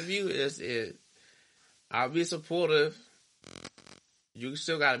 My point of view is I'll be supportive. You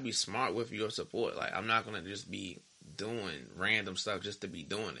still got to be smart with your support. Like, I'm not going to just be doing random stuff just to be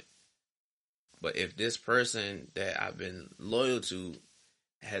doing it. But if this person that I've been loyal to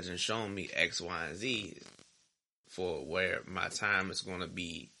hasn't shown me X, Y, and Z for where my time is going to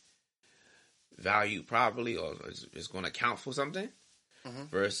be valued properly or is going to count for something,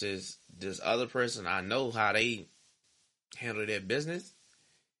 versus this other person, I know how they handle their business.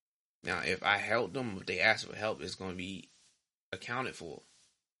 Now, if I help them, if they ask for help, it's going to be accounted for.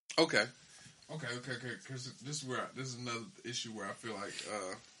 Okay. Because this is another issue where I feel like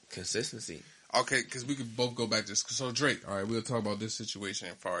consistency. Okay, because we could both go back to this. So Drake, all right, we'll talk about this situation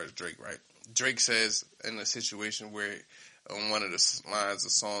as far as Drake, right? Drake says in a situation where on one of the lines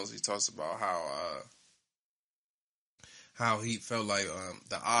of songs he talks about how he felt like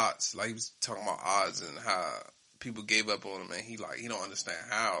the odds, like he was talking about odds and how people gave up on him, and he don't understand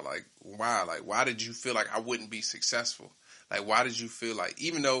how, like why did you feel like I wouldn't be successful? Like why did you feel like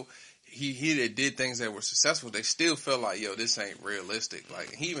even though he did things that were successful, they still felt like, yo, this ain't realistic.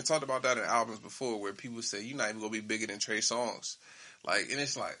 Like he even talked about that in albums before where people say you're not even gonna be bigger than Trey Songz. Like, and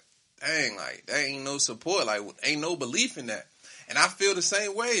it's like, dang, like there ain't no support, like ain't no belief in that. And I feel the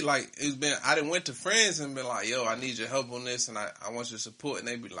same way. Like I done went to friends and been like, yo, I need your help on this and I want your support, and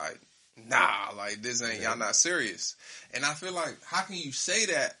they be like, nah, like this ain't, y'all not serious. And I feel like, how can you say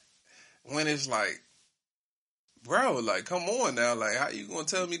that when it's like, bro, like, come on now. Like, how you gonna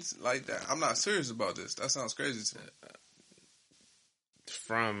tell me like that? I'm not serious about this. That sounds crazy to me.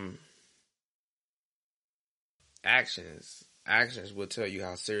 From actions will tell you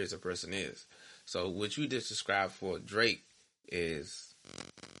how serious a person is. So what you just described for Drake is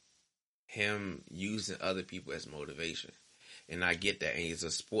him using other people as motivation. And I get that. And he's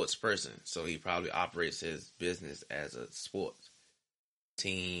a sports person. So he probably operates his business as a sports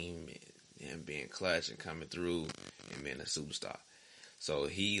team, him being clutch and coming through and being a superstar. So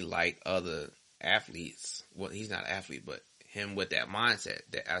he, like other athletes, well, he's not an athlete, but him with that mindset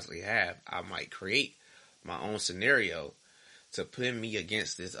that I actually have, I might create my own scenario to put me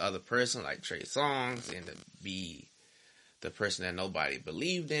against this other person like Trey Songz and to be the person that nobody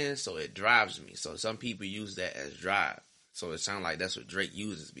believed in, so it drives me. So some people use that as drive. So it sounds like that's what Drake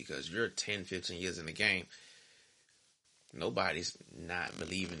uses, because you're 10, 15 years in the game. Nobody's not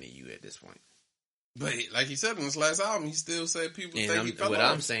believing in you at this point. But like he said in his last album, he still said people and think he fell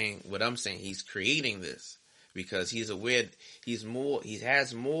off. What I'm saying, he's creating this because he's aware he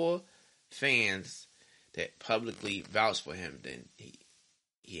has more fans that publicly vouch for him than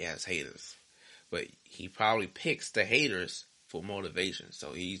he has haters. But he probably picks the haters for motivation.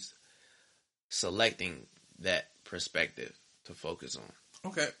 So he's selecting that perspective to focus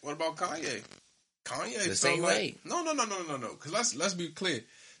on. Okay, what about Kanye? Kanye the same way. No. Because let's be clear.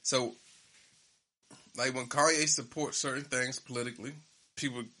 So, like when Kanye supports certain things politically,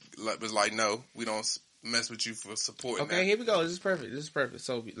 people was like, no, we don't mess with you for supporting that. Okay, here we go. This is perfect.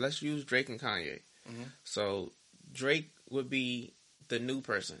 So let's use Drake and Kanye. Mm-hmm. So Drake would be the new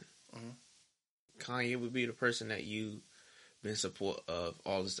person. Mm-hmm. Kanye would be the person that you've been support of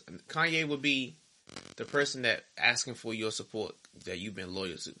all this. Kanye would be the person that asking for your support that you've been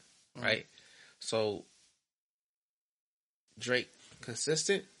loyal to, mm-hmm. right? So Drake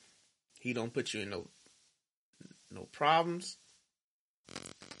consistent. He don't put you in no problems.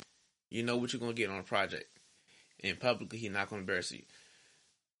 You know what you're gonna get on a project, and publicly he's not gonna embarrass you.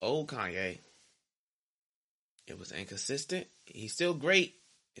 Old Kanye, it was inconsistent. He's still great,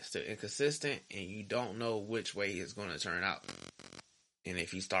 it's still inconsistent, and you don't know which way it's going to turn out. And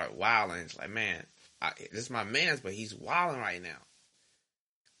if you start wilding, it's like, man, this is my man's, but he's wilding right now.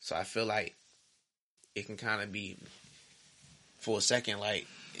 So I feel like it can kind of be, for a second, like,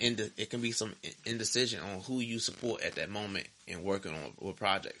 it can be some indecision on who you support at that moment and working on with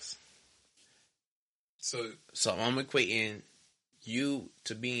projects. So I'm equating you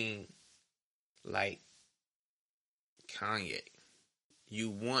to being like Kanye. You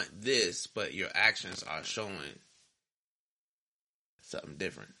want this, but your actions are showing something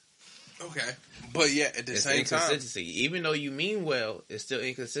different. Okay. But yeah, at the it's same time, inconsistency. Even though you mean well, it's still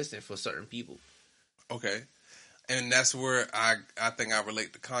inconsistent for certain people. Okay. And that's where I think I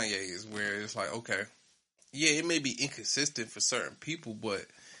relate to Kanye, is where it's like, okay, yeah, it may be inconsistent for certain people, but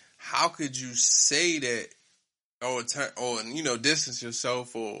how could you say that or you know, distance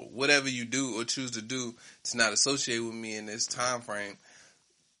yourself or whatever you do or choose to do to not associate with me in this time frame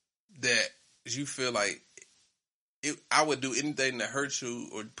that you feel like I would do anything to hurt you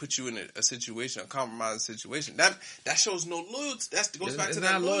or put you in a situation, a compromising situation. That shows no loyalty. That goes back to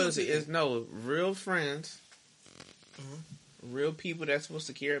that not loyalty. It's no real friends, real people that's supposed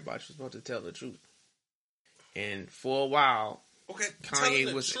to care about you, supposed to tell the truth. And for a while,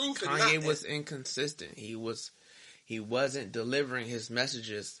 Kanye was inconsistent. He wasn't delivering his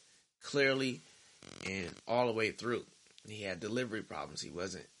messages clearly and all the way through. He had delivery problems. He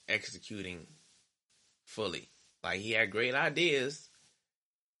wasn't executing fully. Like, he had great ideas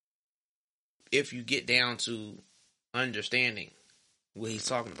if you get down to understanding what he's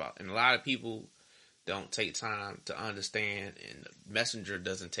talking about. And a lot of people don't take time to understand, and the messenger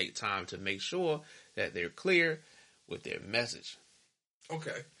doesn't take time to make sure that they're clear with their message.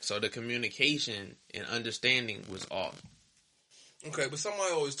 Okay. So the communication and understanding was off. Okay, but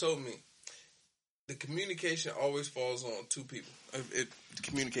somebody always told me the communication always falls on two people.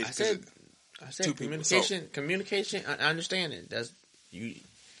 Communication. I said communication. Communication and understanding. That's you.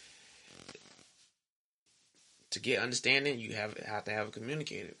 To get understanding, you have to have a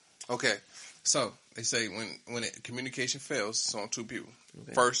communicator. Okay, so they say when communication fails, it's on two people.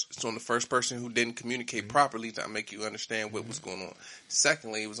 Okay. First, it's on the first person who didn't communicate properly to make you understand what was going on.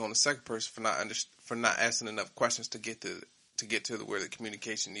 Secondly, it was on the second person for not asking enough questions to get to where the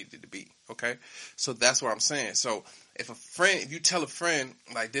communication needed to be. Okay, so that's what I'm saying. So if you tell a friend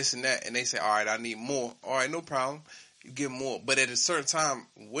like this and that, and they say, "All right, I need more," all right, no problem, you give more. But at a certain time,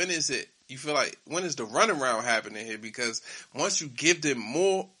 when is it? You feel like, when is the runaround happening here? Because once you give them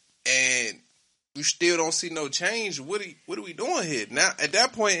more and you still don't see no change, what are we doing here? Now, at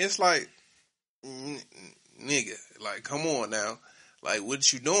that point, it's like, nigga, like, come on now. Like,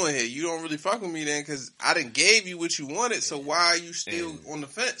 what you doing here? You don't really fuck with me then, because I done gave you what you wanted, so why are you still on the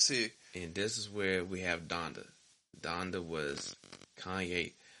fence here? And this is where we have Donda. Donda was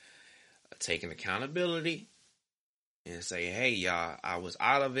Kanye taking accountability and say, hey, y'all, I was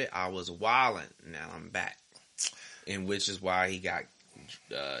out of it. I was wilding. Now I'm back. And which is why he got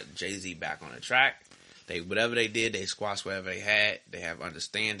Jay-Z back on the track. Whatever they did, they squashed whatever they had. They have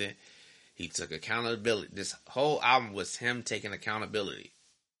understanding. He took accountability. This whole album was him taking accountability.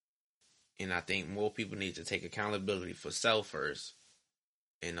 And I think more people need to take accountability for self first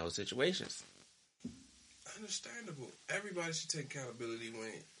in those situations. Understandable. Everybody should take accountability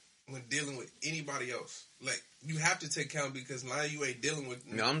when dealing with anybody else. Like, you have to take accountability because now you ain't dealing with...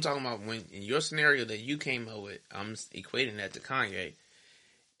 No, I'm talking about when, in your scenario that you came up with, I'm equating that to Kanye,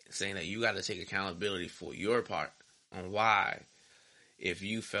 saying that you got to take accountability for your part on why, if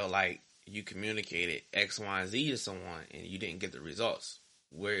you felt like you communicated X, Y, and Z to someone and you didn't get the results,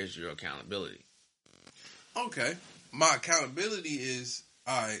 where is your accountability? Okay. My accountability is,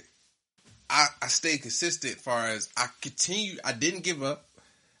 all right, I stay consistent as far as I didn't give up.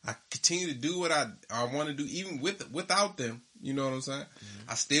 I continue to do what I want to do, even without them. You know what I'm saying? Mm-hmm.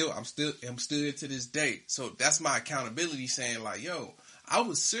 I'm still here to this day. So that's my accountability, saying like, yo, I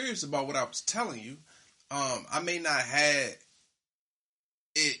was serious about what I was telling you. I may not have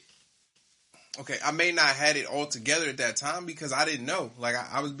it. Okay, I may not have it all together at that time because I didn't know. Like,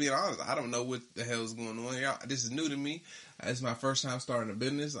 I was being honest. I don't know what the hell is going on here. This is new to me. It's my first time starting a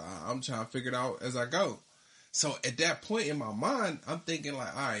business. I'm trying to figure it out as I go. So at that point in my mind, I'm thinking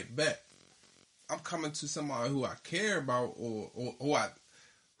like, all right, bet. I'm coming to somebody who I care about or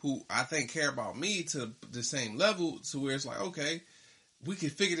who I think care about me to the same level, to where it's like, okay, we can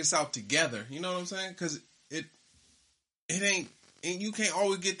figure this out together. You know what I'm saying? Because it ain't, and you can't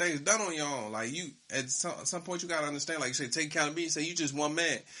always get things done on your own. Like, you, at some point, you gotta understand. Like you say, take accountability. Say you just one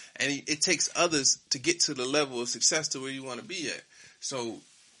man, and it takes others to get to the level of success to where you want to be at. So,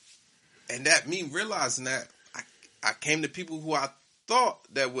 and that me realizing that, I came to people who I thought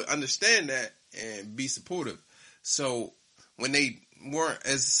that would understand that and be supportive. So when they weren't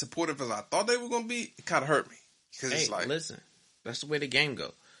as supportive as I thought they were going to be, it kind of hurt me. Because it's like, listen, that's the way the game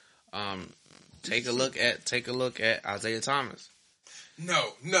go. Take a look at Isaiah Thomas.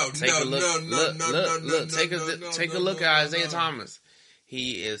 Take a look at Isaiah Thomas.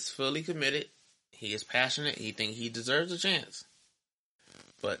 He is fully committed. He is passionate. He thinks he deserves a chance.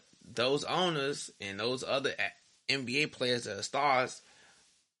 But those owners and those other NBA players that are stars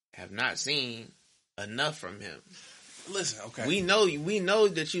have not seen enough from him. Listen, okay. We know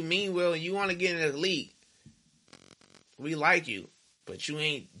that you mean well and you want to get in this league. We like you, but you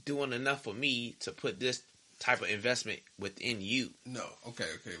ain't doing enough for me to put this type of investment within you. No, okay.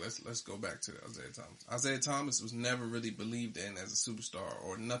 Let's go back to Isaiah Thomas. Isaiah Thomas was never really believed in as a superstar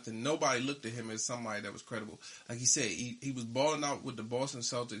or nothing. Nobody looked at him as somebody that was credible. Like he said, he was balling out with the Boston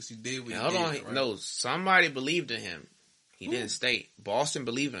Celtics. He did what he did. Right? No, somebody believed in him. He didn't stay. Boston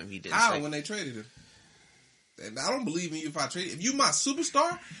believed in him. He didn't How? stay. When they traded him? I don't believe in you if I trade. If you my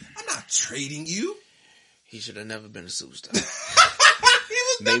superstar, I'm not trading you. He should have never been a superstar.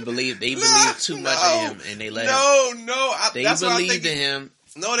 They believed too much in him, and they let him. They believed in him.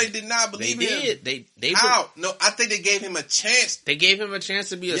 No, they did not believe in him. They How? No, I think they gave him a chance. They gave him a chance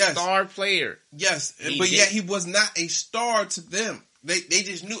to be a star player. Yes, yet he was not a star to them. They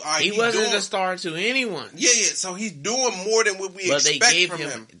just knew. He wasn't a star to anyone. Yeah. So he's doing more than what we expect from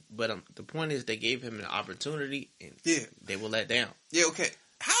him. But the point is, they gave him an opportunity, and they were let down. Yeah, okay.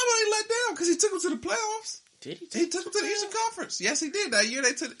 How were they let down? Because he took them to the playoffs. Did he? He took them to the Eastern Conference. Yes, he did. That year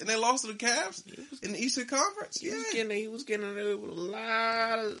they lost to the Cavs in the Eastern Conference. He was getting a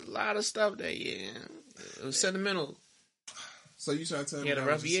lot of stuff that year. It was sentimental. So you trying to tell me he had a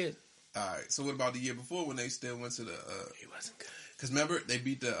rough year. All right. So what about the year before when they still went to the? He wasn't good. Because remember they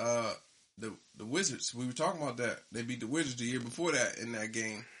beat the Wizards. We were talking about that. They beat the Wizards the year before that in that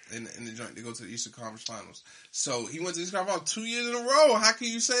game in the joint to go to the Eastern Conference Finals. So he went to the Eastern Conference 2 years in a row. How can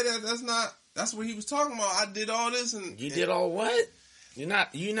you say that? That's what he was talking about. I did all this and you did all what? You're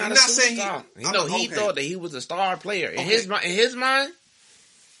not a superstar. He thought that he was a star player in his mind.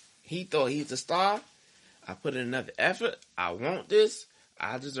 He thought he's a star. I put in enough effort. I want this.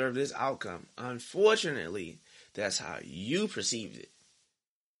 I deserve this outcome. Unfortunately, that's how you perceived it.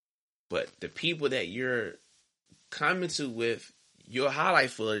 But the people that you're coming to with your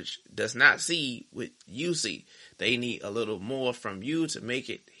highlight footage does not see what you see. They need a little more from you to make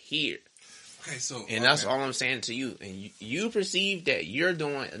it here. Okay, and that's all I'm saying to you. And you perceive that you're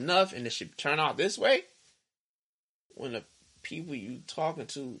doing enough and it should turn out this way. When the people you talking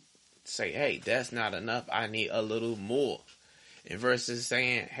to say, hey, that's not enough. I need a little more. And versus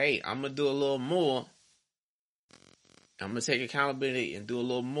saying, hey, I'm going to do a little more. I'm going to take accountability and do a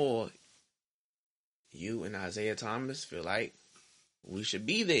little more. You and Isaiah Thomas feel like we should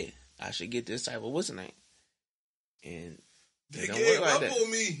be there. I should get this type of what's the name. And they gave up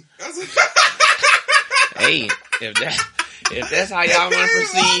on me. Hey, if that's how y'all want to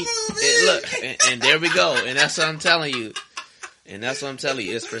proceed, look, and there we go. And that's what I'm telling you.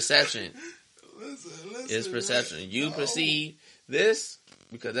 It's perception. It's perception. You perceive this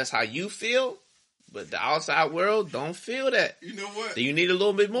because that's how you feel, but the outside world don't feel that. You know what? You need a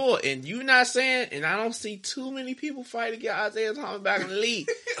little bit more. And you're not saying, and I don't see too many people fight to get Isaiah Thomas back in the league.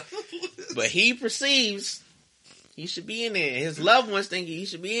 But he perceives he should be in there. His loved ones think he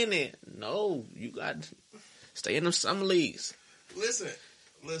should be in there. No, you got to stay in them summer leagues. Listen.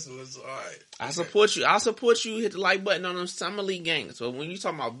 All right. I support you. I'll support you. Hit the like button on them summer league games. So when you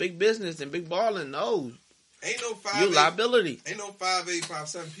talking about big business and big balling, no. Ain't no 5'8". You liability. Ain't no 5'8",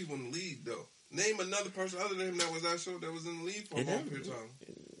 5'7" people in the league though. Name another person other than him that was in the league for a long period of time.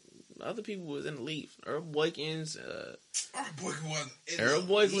 Other people was in the league. Earl Boykins. Earl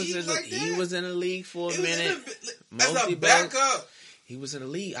Boykins he was in the league for a minute. As a backup. He was in the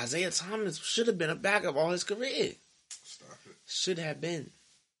league. Isaiah Thomas should have been a backup all his career. Stop it. Should have been.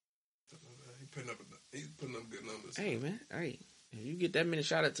 He's putting up good numbers. Hey man, if you get that many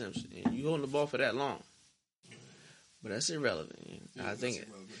shot attempts and you holding the ball for that long. But that's irrelevant. Yeah, I think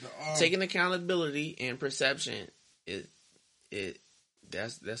taking accountability and perception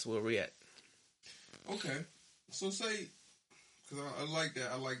that's where we're at. Okay, so say because I like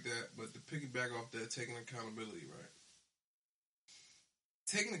that, but to piggyback off that, taking accountability, right?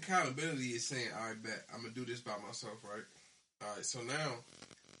 Taking accountability is saying, "I bet I'm gonna do this by myself," right? All right, so now,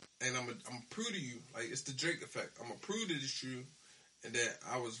 and I'm gonna prove to you, like it's the Drake effect. I'm gonna prove that it's true and that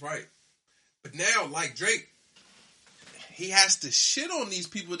I was right. But now, like Drake, he has to shit on these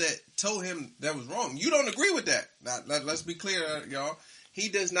people that told him that was wrong. You don't agree with that. Now, let's be clear, y'all. he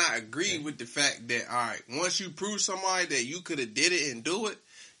does not agree with the fact that, all right, once you prove somebody that you could have did it and do it,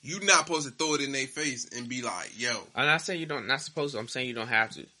 you're not supposed to throw it in their face and be like, yo. I'm not saying you don't, not supposed to. I'm saying you don't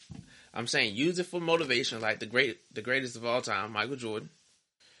have to. I'm saying use it for motivation, like the greatest of all time, Michael Jordan.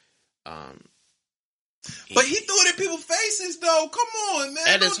 But he threw it in people's faces, though. Come on, man.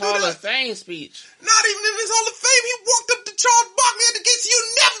 At his Hall of Fame speech. Not even in his Hall of Fame. He walked up to Charles Barkley at the gates.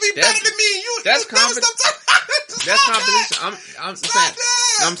 You'll never be better than me. That's competition.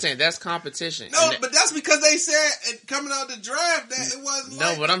 I'm saying that's competition. No, but that's because they said coming out the draft that it wasn't.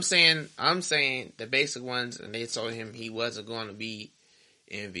 No, but I'm saying the basic ones, and they told him he wasn't going to be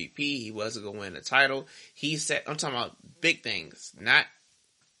MVP. He wasn't going to win the title. He said, I'm talking about big things, not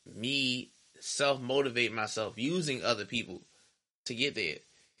me self-motivate myself using other people to get there.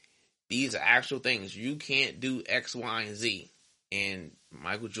 These are actual things. You can't do X, Y, and Z. And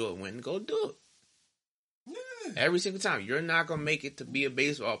Michael Jordan went and go do it. Yeah. Every single time. You're not going to make it to be a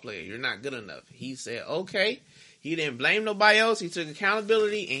baseball player. You're not good enough. He said, okay. He didn't blame nobody else. He took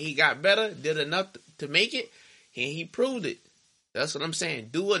accountability and he got better, did enough to make it, and he proved it. That's what I'm saying.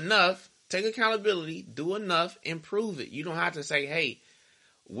 Do enough, take accountability, do enough, and prove it. You don't have to say, hey,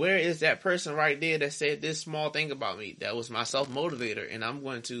 where is that person right there that said this small thing about me? That was my self-motivator, and I'm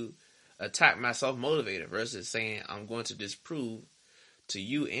going to attack my self-motivator versus saying I'm going to disprove to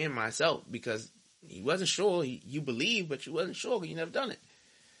you and myself because he wasn't sure. You believe, but you wasn't sure because you never done it.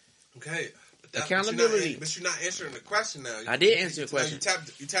 Okay. Accountability. But you're not answering the question now. I did answer your question.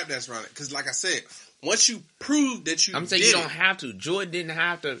 You tap dance around it. Because like I said, once you prove that you I'm saying you don't have to. Jordan didn't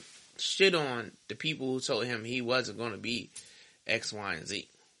have to shit on the people who told him he wasn't going to be X, Y, and Z.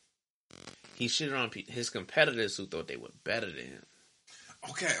 He shitted on his competitors who thought they were better than him.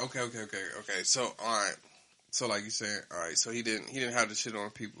 Okay. So, all right. So, like you said, all right. So he didn't have to shit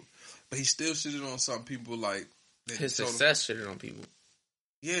on people, but he still shitted on some people. Like his success shitted on people.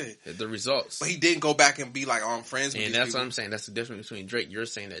 Yeah, the results. But he didn't go back and be like, "Oh, I'm friends with." And these that's people. what I'm saying. That's the difference between Drake. You're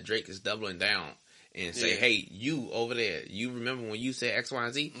saying that Drake is doubling down and say, "Hey, you over there, you remember when you said X, Y,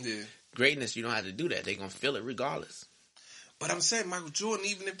 and Z? Yeah, greatness. You don't have to do that. They're gonna feel it regardless." But I'm saying Michael Jordan,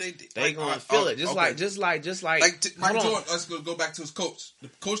 even if they gonna feel it, just like Michael Jordan. Let's go back to his coach, the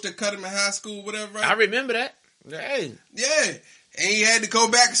coach that cut him in high school, whatever. Right? I remember that. Hey, yeah, and he had to go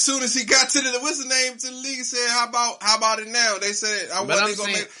back as soon as he got to what's the name to the league. He said, "How about it now?" They said, "I wasn't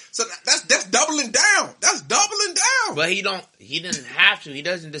gonna make." So that's doubling down. That's doubling down. But he didn't have to. He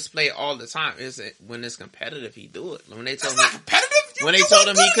doesn't display it all the time. When it's competitive, he do it. When they told him competitive. When they told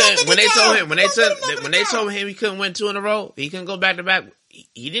him he couldn't, when they told him he couldn't win 2 in a row, he couldn't go back to back.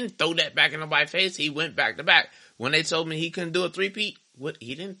 He didn't throw that back in nobody's face. He went back to back. When they told him he couldn't do a 3-peat,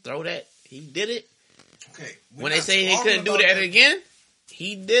 he didn't throw that. He did it. Okay. When they say he couldn't do that again,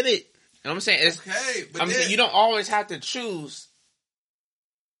 he did it. You know what I'm saying? You don't always have to choose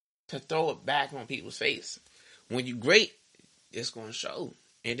to throw it back on people's face. When you're great, it's going to show.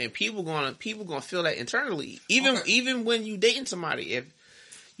 And then people gonna feel that internally. Even when you dating somebody, if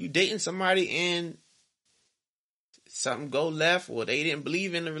you dating somebody and something go left or they didn't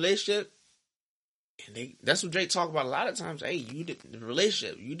believe in the relationship, and that's what Drake talk about a lot of times. Hey, the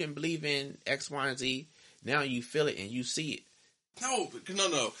relationship, you didn't believe in X, Y, and Z. Now you feel it and you see it. No.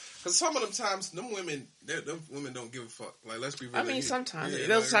 Because some of them times, them women don't give a fuck. Like, let's be real. I mean, sometimes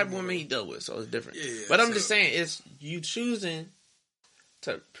those type of women he dealt with, so it's different. Yeah, but I'm just saying, it's you choosing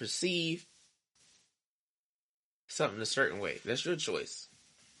to perceive something a certain way. That's your choice.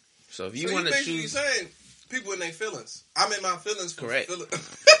 So if you want to choose, saying people in their feelings. I'm in my feelings. Correct.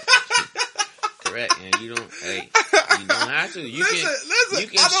 Correct, and you don't have to. You can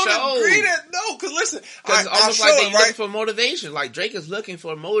I don't agree that because listen, because it's almost like they're looking for motivation. Like Drake is looking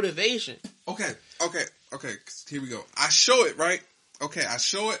for motivation. Okay. Here we go. I show it, right? Okay, I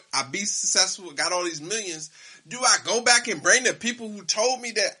show it. I be successful. Got all these millions. Do I go back and bring the people who told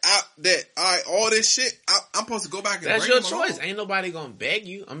me all this shit? I'm supposed to go back and that's bring your them choice. Ain't nobody gonna beg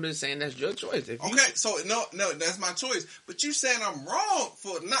you. I'm just saying that's your choice. So no, that's my choice. But you saying I'm wrong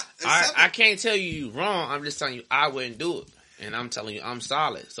for not. I can't tell you wrong. I'm just telling you I wouldn't do it, and I'm telling you I'm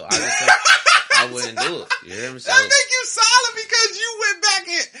solid. So I just I wouldn't do it. You hear me? That make you solid because you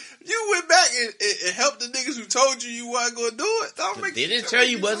went back and helped the niggas who told you wasn't gonna do it. They didn't tell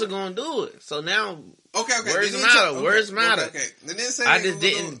you wasn't gonna do it. So now. Okay. Words matter. Okay. I just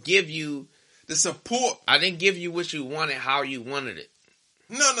didn't give you the support. I didn't give you what you wanted, how you wanted it.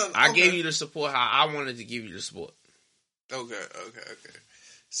 No. I gave you the support how I wanted to give you the support. Okay.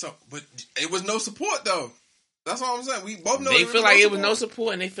 So, but it was no support though. That's all I'm saying. We both know they feel like it was no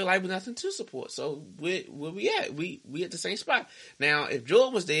support, and they feel like it was nothing to support. So where we at? We at the same spot. Now, if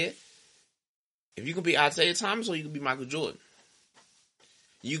Jordan was there, if you could be Isaiah Thomas or you could be Michael Jordan.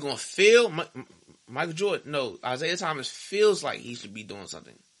 You gonna feel Michael Jordan? No, Isaiah Thomas feels like he should be doing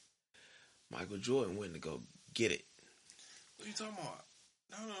something. Michael Jordan went to go get it. What are you talking about?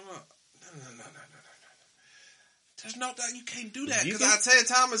 No. There's no doubt you can't do that because Isaiah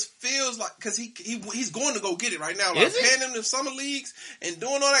Thomas feels like because he's going to go get it right now. Like paying him in summer leagues and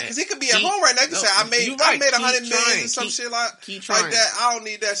doing all that because he could be at home right now. You can say I made $100 million or some shit like that. I don't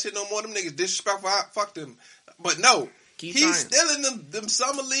need that shit no more. Them niggas disrespectful. Fuck them. But no. He's still in them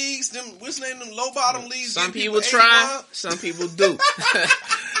summer leagues, them low bottom leagues. Some people try, some people do.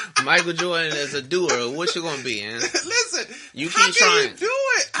 Michael Jordan is a doer. What you gonna be? Listen, you keep trying. You do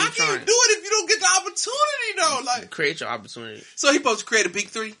it? How can you do it if you don't get the opportunity though? Like create your opportunity. So he supposed to create a big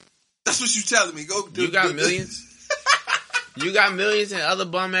three? That's what you telling me? Go do. You got millions. You got millions and other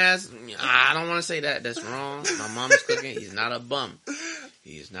bum ass. I don't want to say that. That's wrong. My mama's cooking. He's not a bum.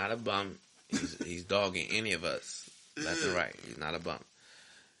 He is not a bum. He's dogging any of us. Left and right. He's not a bum.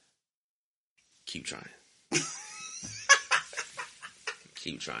 Keep trying.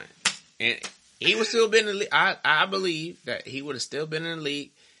 Keep trying. And he would still been in the league. I believe that he would have still been in the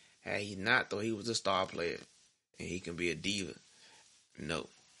league had he not, though he was a star player. And he can be a diva. No.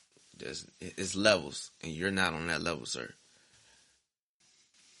 It's levels. And you're not on that level, sir.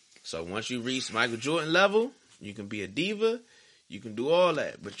 So once you reach Michael Jordan level, you can be a diva. You can do all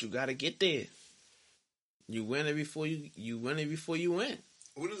that. But you got to get there. You win it before you win it before you win.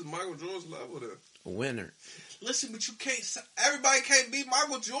 What is Michael Jordan's level then? A winner. Listen, but you can't. Everybody can't beat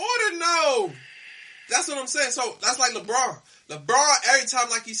Michael Jordan, no. That's what I'm saying. So that's like LeBron. LeBron, every time,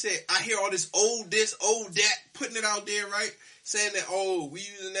 like he said, I hear all this, old that, putting it out there, right? Saying that, we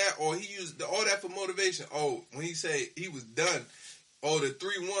using that, or he used all that for motivation. When he said he was done, the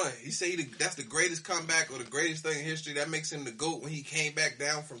 3-1, he said that's the greatest comeback or the greatest thing in history. That makes him the GOAT when he came back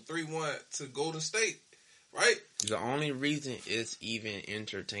down from 3-1 to Golden State. Right? The only reason it's even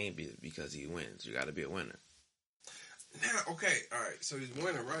entertained is because he wins. You got to be a winner. Now, okay, all right. So he's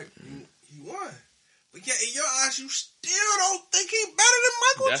winning, right? He won. But yeah, in your eyes, you still don't think he's better than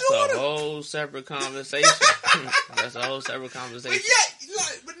Michael Jordan. That's a whole separate conversation. That's a whole separate conversation.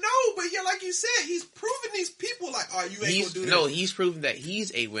 But yeah, like you said, he's proving these people like, you ain't gonna do this. No, he's proving that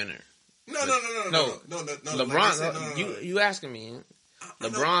he's a winner. No. LeBron, like no. You asking me?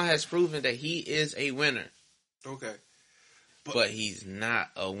 LeBron has proven that he is a winner. Okay. But he's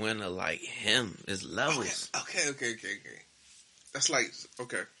not a winner like him. It's levels. Okay. That's like,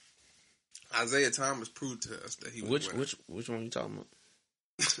 okay. Isaiah Thomas proved to us that he was a winner. Which one are you talking about?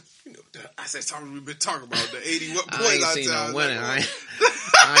 Isaiah Thomas we've been talking about, the 81 points. I ain't seen no winning. I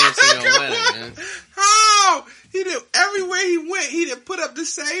ain't seen no winning, man. How? He did, everywhere he went, he did put up the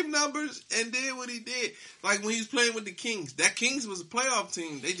same numbers and did what he did. Like when he was playing with the Kings. That Kings was a playoff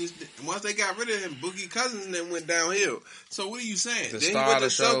team. They just, once they got rid of him, Boogie Cousins and then went downhill. So what are you saying? The then star of the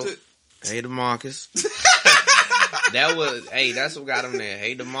show, Hey DeMarcus. That's what got him there.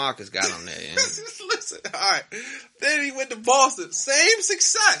 Hey DeMarcus got him there. Yeah. Listen, alright. Then he went to Boston. Same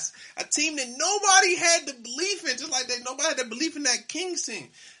success. A team that nobody had the belief in, just like nobody had the belief in that Kings team.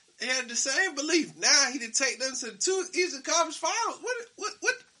 They had the same belief. Now he did take them to the 2 Eastern Conference Finals.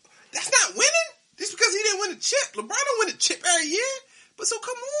 What? That's not winning? Just because he didn't win a chip. LeBron don't win a chip every year. But so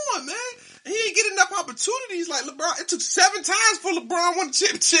come on, man. And he ain't getting enough opportunities like LeBron. It took 7 times for LeBron won a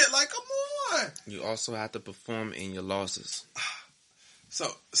championship. Like, come on. You also have to perform in your losses.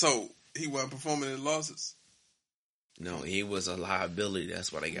 So he wasn't performing in losses? No, he was a liability.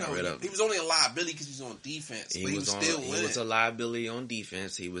 That's why they got rid of him. He was only a liability because he was on defense. He was still winning. He was a liability on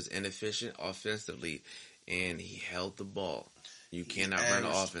defense. He was inefficient offensively, and he held the ball. You cannot run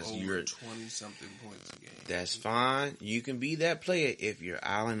an offense. You're 20-something points a game. That's fine. You can be that player if you're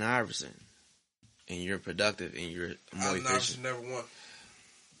Allen Iverson, and you're productive, and you're more efficient. Iverson never won.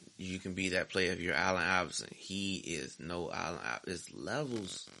 You can be that player if you're Allen Iverson. He is no Allen Iverson. It's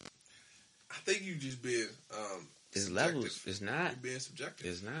levels. I think you just being it's levels. It's not. You're being subjective.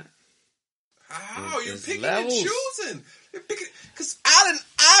 It's not. How? You're picking levels. and choosing. Because Allen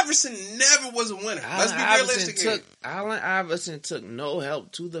Iverson never was a winner. Let's be realistic here. Allen Iverson took no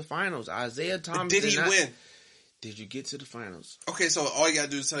help to the finals. Isaiah Thomas did he win? Did you get to the finals? Okay, so all you got to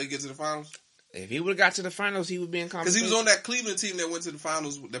do is tell you get to the finals? If he would have got to the finals, he would be in competition. Because he was on that Cleveland team that went to the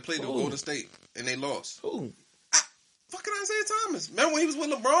finals that played the Golden State, and they lost. Who? Fucking Isaiah Thomas. Remember when he was with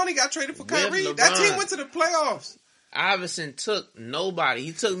LeBron, he got traded for Kyrie? That team went to the playoffs. Iverson took nobody.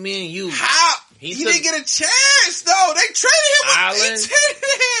 He took me and you. How? He didn't get a chance, though. They traded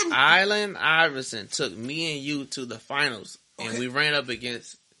him. Allen Iverson took me and you to the finals, and we ran up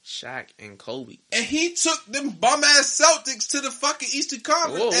against Shaq and Kobe. And he took them bum-ass Celtics to the fucking Eastern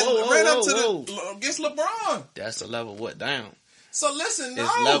Conference and ran up against LeBron. That's a level what down. So listen, no,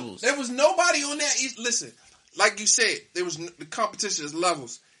 It's levels. there was nobody on that. Listen, like you said, there was the competition is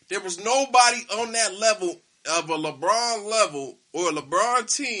levels. There was nobody on that level of a LeBron level or a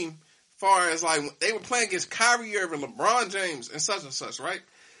LeBron team. Far as like they were playing against Kyrie Irving, LeBron James, and such, right?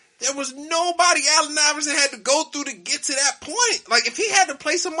 There was nobody Allen Iverson had to go through to get to that point. Like if he had to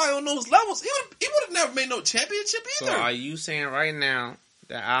play somebody on those levels, he would have never made no championship either. So are you saying right now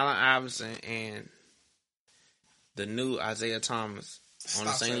that Allen Iverson and the new Isaiah Thomas on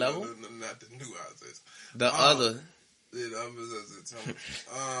the same level? No, not the new Isaiah. The other. Yeah, the other Isaiah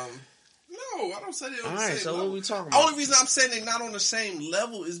Thomas. No, I don't say they're on the All right, same so level. what we talking The about? only reason I'm saying they're not on the same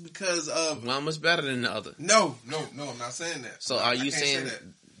level is because of... One was better than the other. No, I'm not saying that. So are you I can't saying say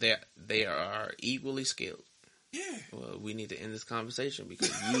that. that they are equally skilled? Yeah. Well, we need to end this conversation because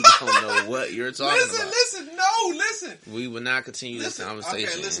you don't know what you're talking about. Listen. We will not continue this conversation.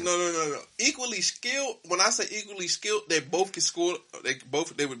 Okay, listen, no. Equally skilled. When I say equally skilled, they both can score.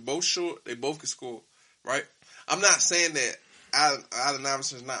 They were both short. They both can score. Right. I'm not saying that Allen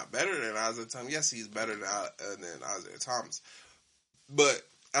Iverson is not better than Isaiah Thomas. Yes, he's better than Isaiah Thomas. But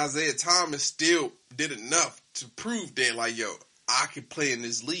Isaiah Thomas still did enough to prove that, like, yo, I can play in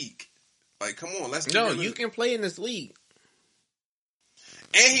this league. Like, come on, let's. No, you can play in this league.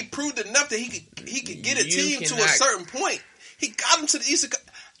 And he proved enough that he could get a team to a certain point. He got him to the Eastern.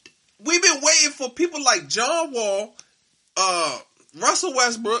 We've been waiting for people like John Wall, Russell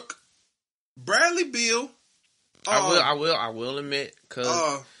Westbrook, Bradley Beal. I will admit,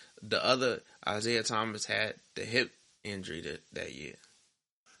 because the other Isaiah Thomas had the hip injury that year.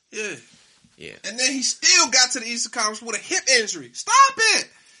 Yeah. And then he still got to the Eastern Conference with a hip injury. Stop it!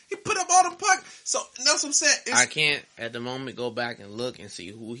 He put up all the puck. So that's what I'm saying. I can't at the moment go back and look and see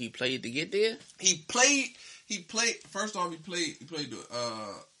who he played to get there. He played. First off, he played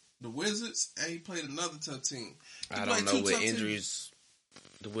the Wizards, and he played another tough team. I don't know what injuries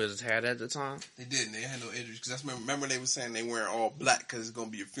the Wizards had at the time. They didn't. They had no injuries. Because remember they were saying they wearing all black because it's going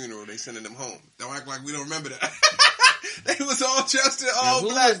to be a funeral. They sending them home. Don't act like we don't remember that. They was all dressed in all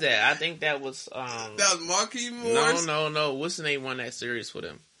black. Who was that? I think that was... that was Marquis Morris. No. What's the name won that series for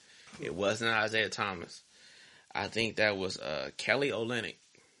them? It wasn't Isaiah Thomas. I think that was Kelly Olynyk.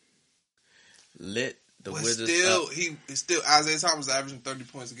 Lit the Wizards up. Still Isaiah Thomas is averaging 30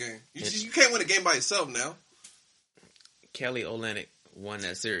 points a game. You can't win a game by yourself now. Kelly Olynyk won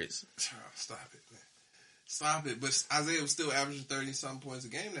that series. Stop it, man. Stop it. But Isaiah was still averaging 30-something points a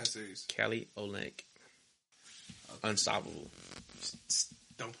game that series. Kelly Olynyk. Unstoppable.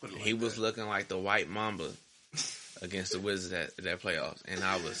 Don't put it like He that. was looking like the white mamba against the Wizards at that playoffs. And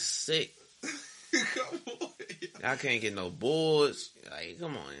I was sick. Come on. I can't get no boards. Like,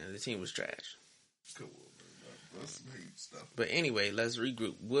 come on. The team was trash. Come on, man. That's some hate stuff. But anyway, let's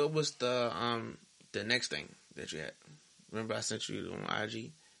regroup. What was the next thing that you had? Remember I sent you on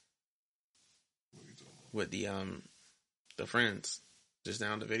IG? What are you talking about? With the friends. Just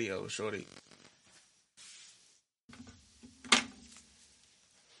down the video with Shorty.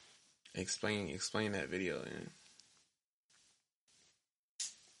 Explain that video, man.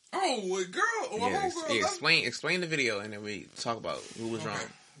 Oh, girl. Explain the video, and then we talk about who was wrong.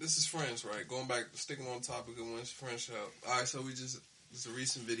 This is Friends, right? Going back, sticking on topic of when Friends show. All right, so it's a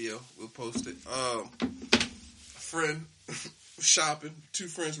recent video. We'll post it. A friend was shopping. Two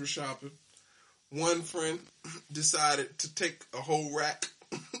friends were shopping. One friend decided to take a whole rack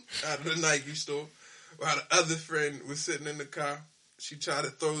out of the Nike store, while the other friend was sitting in the car. She tried to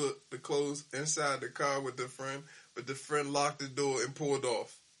throw the clothes inside the car with the friend, but the friend locked the door and pulled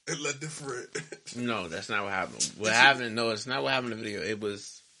off and let the friend. No, that's not what happened. What happened? No, it's not what happened in the video. It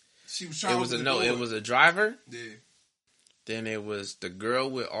was. She was trying. It was a driver. Yeah. Then it was the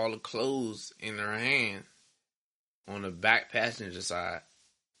girl with all the clothes in her hand on the back passenger side,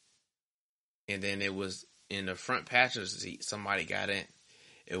 and then it was in the front passenger seat. Somebody got in.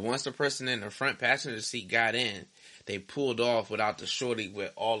 And once the person in the front passenger seat got in, they pulled off without the shorty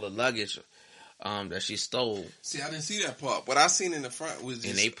with all the luggage that she stole. See, I didn't see that part. What I seen in the front was just...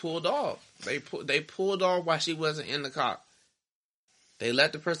 And they pulled off. They pulled off while she wasn't in the car. They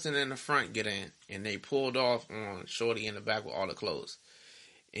let the person in the front get in, and they pulled off on shorty in the back with all the clothes.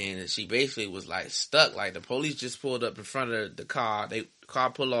 And she basically was like stuck. Like the police just pulled up in front of the car. The car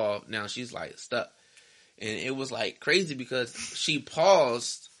pulled off. Now she's like stuck. And it was like crazy because she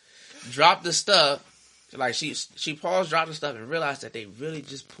paused, dropped the stuff. Like she paused, dropped the stuff, and realized that they really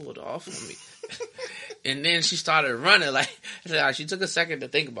just pulled off on me. And then she started running. Like she took a second to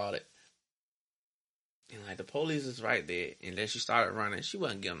think about it. And like the police is right there. And then she started running. She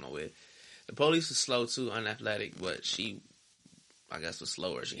wasn't getting nowhere. The police was slow too, unathletic, but she, I guess, was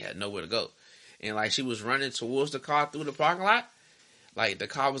slower. She had nowhere to go. And like she was running towards the car through the parking lot. Like, the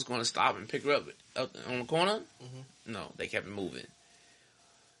car was going to stop and pick her up on the corner? Mm-hmm. No, they kept it moving.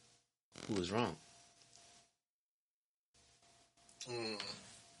 Who was wrong? I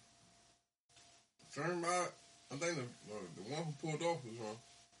think the one who pulled off was wrong.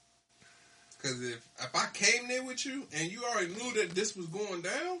 Because if I came there with you and you already knew that this was going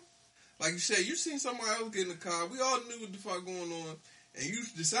down, like you said, you seen somebody else get in the car, we all knew what the fuck going on, and you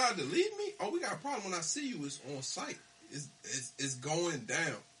decided to leave me, oh, we got a problem. When I see you, it's on sight. It's going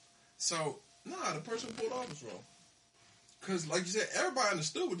down. So, nah, the person who pulled off was wrong. Because, like you said, everybody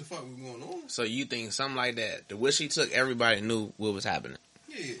understood what the fuck was going on. So you think something like that, the way she took, everybody knew what was happening?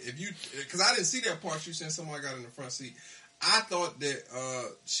 Yeah, because I didn't see that part. You said somebody got in the front seat. I thought that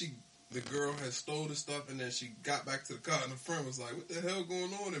the girl had stole the stuff and then she got back to the car and the friend was like, "What the hell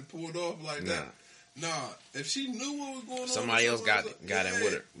going on?" and pulled off like that. Nah, if she knew what was going on, somebody else got in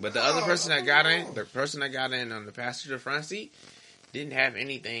with her. But the other person that got in, the person that got in on the passenger front seat, didn't have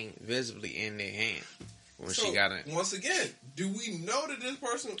anything visibly in their hand when she got in. Once again, do we know that this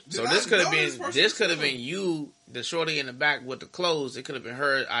person? So this could have been you, the shorty in the back with the clothes. It could have been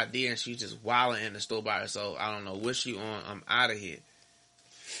her idea, and she's just wilding in the store by herself. I don't know. What's she on? I'm out of here.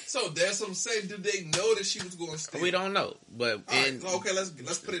 So there's some say, did they know that she was going to steal? We don't know, but okay,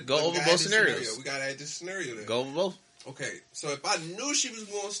 let's put it. Go over both scenarios. We gotta add this scenario then. Go over both. Okay, so if I knew she was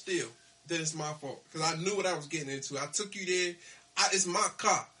going to steal, then it's my fault because I knew what I was getting into. I took you there. It's my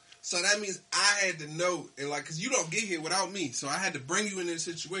car. So that means I had to know, and like, because you don't get here without me, so I had to bring you in this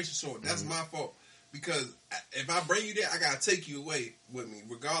situation. So that's my fault, because if I bring you there, I gotta take you away with me,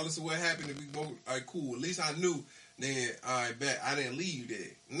 regardless of what happened. If we both, all right, cool. At least I knew. Then I bet I didn't leave you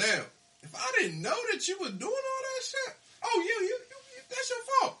there. Now, if I didn't know that you were doing all that shit, oh you that's your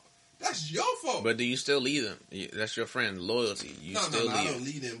fault. That's your fault. But do you still leave them? That's your friend, loyalty. No, I don't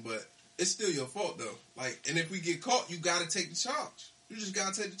leave them, but it's still your fault though. Like, and if we get caught, you gotta take the charge. You just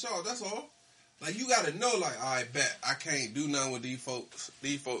gotta take the charge. That's all. Like, you gotta know, like, I bet I can't do nothing with these folks.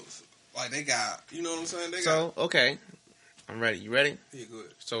 These folks, like, they got, you know what I'm saying? Okay, I'm ready. You ready? Yeah,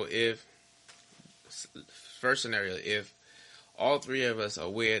 good. So first scenario, if all three of us are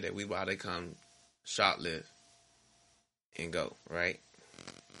aware that we about to come shoplift and go, right?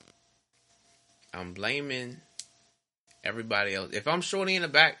 I'm blaming everybody else. If I'm shorty in the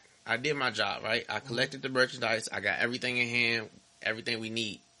back, I did my job, right? I collected the merchandise. I got everything in hand, everything we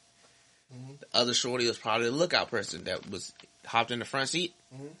need. The other shorty was probably the lookout person that was hopped in the front seat.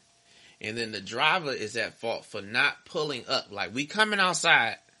 And then the driver is at fault for not pulling up. Like, we coming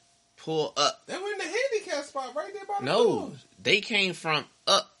outside, pull up. They were in the handicap spot right there by the No, door. they came from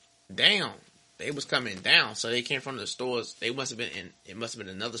up, down. They was coming down, so they came from the stores. They must have been in. It must have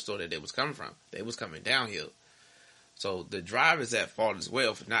been another store that they was coming from. They was coming downhill. So the driver's at fault as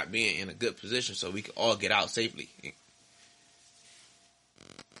well for not being in a good position, so we could all get out safely.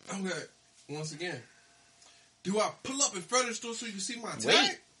 Okay, once again, do I pull up in front of the store so you can see my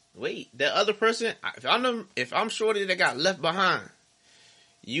tag? Wait. The other person, if I'm shorty that got left behind,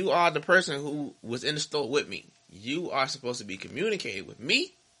 you are the person who was in the store with me. You are supposed to be communicating with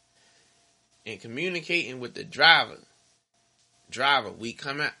me and communicating with the driver. Driver, we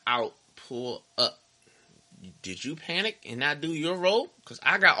coming out, pull up. Did you panic and not do your role? Because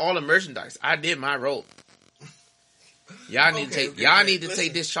I got all the merchandise. I did my role. Y'all need to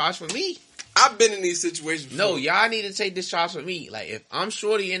take this charge for me. I've been in these situations before. No, y'all need to take this charge for me. Like, if I'm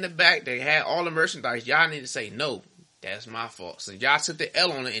shorty in the back that had all the merchandise, y'all need to say, no, that's my fault. So y'all took the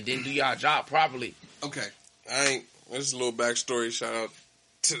L on it and didn't do y'all job properly. Okay. This is a little backstory. Shout out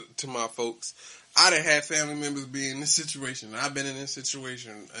to my folks. I done had family members be in this situation. I've been in this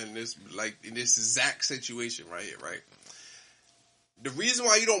situation and this exact situation right here, right? The reason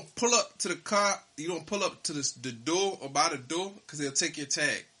why you don't pull up to the car, you don't pull up to the door or by the door, because they'll take your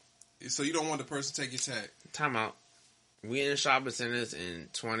tag. So you don't want the person to take your tag. Time out. We in shopping centers in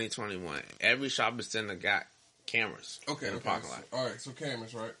 2021. Every shopping center got cameras in the parking lot. All right, so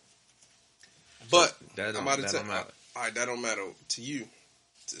cameras, right? But that don't matter. All right, that don't matter to you.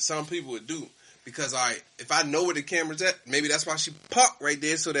 Some people would do. Because, if I know where the camera's at, maybe that's why she parked right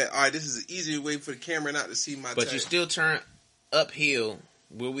there so that, this is an easier way for the camera not to see my tag. But you still turn uphill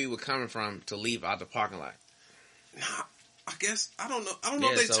where we were coming from to leave out the parking lot. Nah, I guess, I don't know. I don't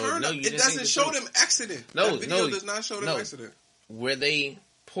know if they turned up. It doesn't show them exiting. That video does not show them exiting. Where they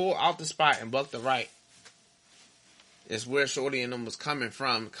pull out the spot and buck the right is where Shorty and them was coming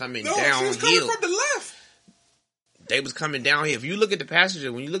from, downhill. She was coming from the left. They was coming down here. If you look at the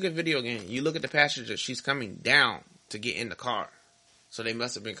passenger, when you look at video again, you look at the passenger, she's coming down to get in the car. So they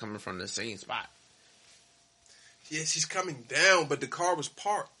must have been coming from the same spot. Yeah, she's coming down, but the car was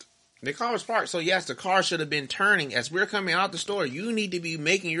parked. The car was parked, so yes, the car should have been turning. As we're coming out the store, you need to be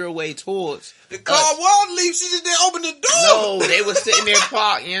making your way towards The car was leave. She just didn't open the door. No, they were sitting there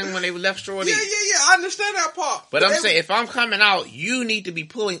parked when they left Shorty. Yeah. I understand that part. But I'm saying, if I'm coming out, you need to be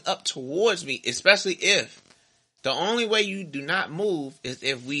pulling up towards me, especially if the only way you do not move is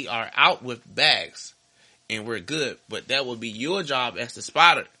if we are out with bags and we're good. But that would be your job as the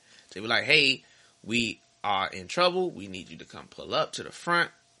spotter to be like, hey, we are in trouble. We need you to come pull up to the front,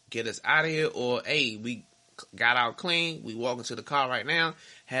 get us out of here. Or, hey, we got out clean. We walk into the car right now.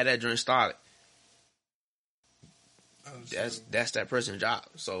 Had that drink started. That's that person's job.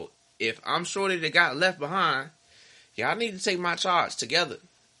 So if I'm Shorty that got left behind, y'all need to take my charge together.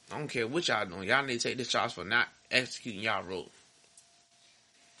 I don't care what y'all doing. Y'all need to take this charge for not executing y'all role.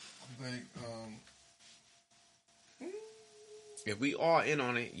 I think, if we all in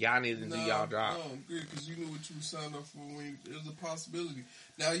on it, y'all need to do y'all job. No, I'm good, because you knew what you signed up for when it was a possibility.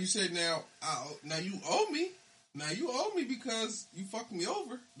 Now you said now you owe me. Now you owe me because you fucked me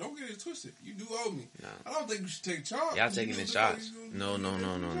over. Don't get it twisted. You do owe me. No. I don't think you should take charge. Y'all taking this charge. No.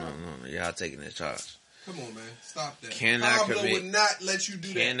 Y'all taking this charge. Come on, man. Stop that. Pablo would not let you do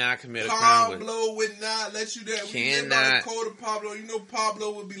that. Cannot commit a crime with. Pablo would not let you do that. When you get by the code of Pablo, you know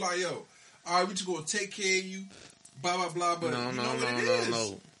Pablo would be like, yo, all right, we just going to take care of you, blah, blah, blah. But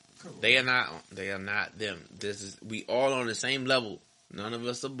No. They are not them. We all on the same level. None of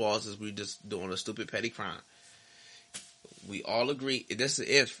us are bosses. We just doing a stupid petty crime. We all agree. This is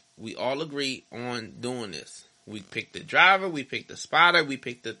if we all agree on doing this. We picked the driver. We picked the spotter. We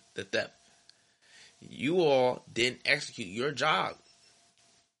picked the theft. You all didn't execute your job.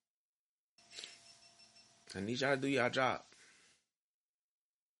 I need y'all to do your job.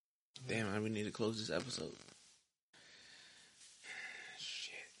 Damn, we need to close this episode.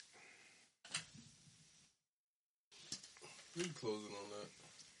 Shit. We can close it on that.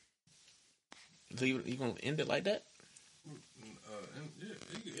 So you gonna end it like that? You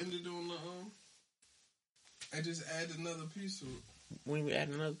can end it on the and just add another piece to it. When we add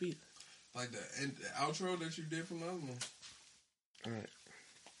another piece? Like the outro that you did from the other one. Alright.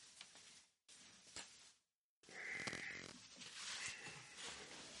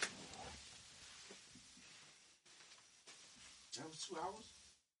 That was 2 hours?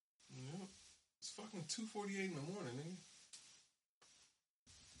 Yeah. It's fucking 2:48 in the morning, nigga.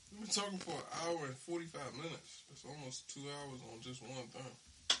 We've been talking for an hour and 45 minutes. That's almost 2 hours on just one thing.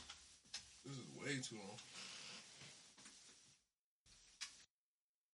 This is way too long.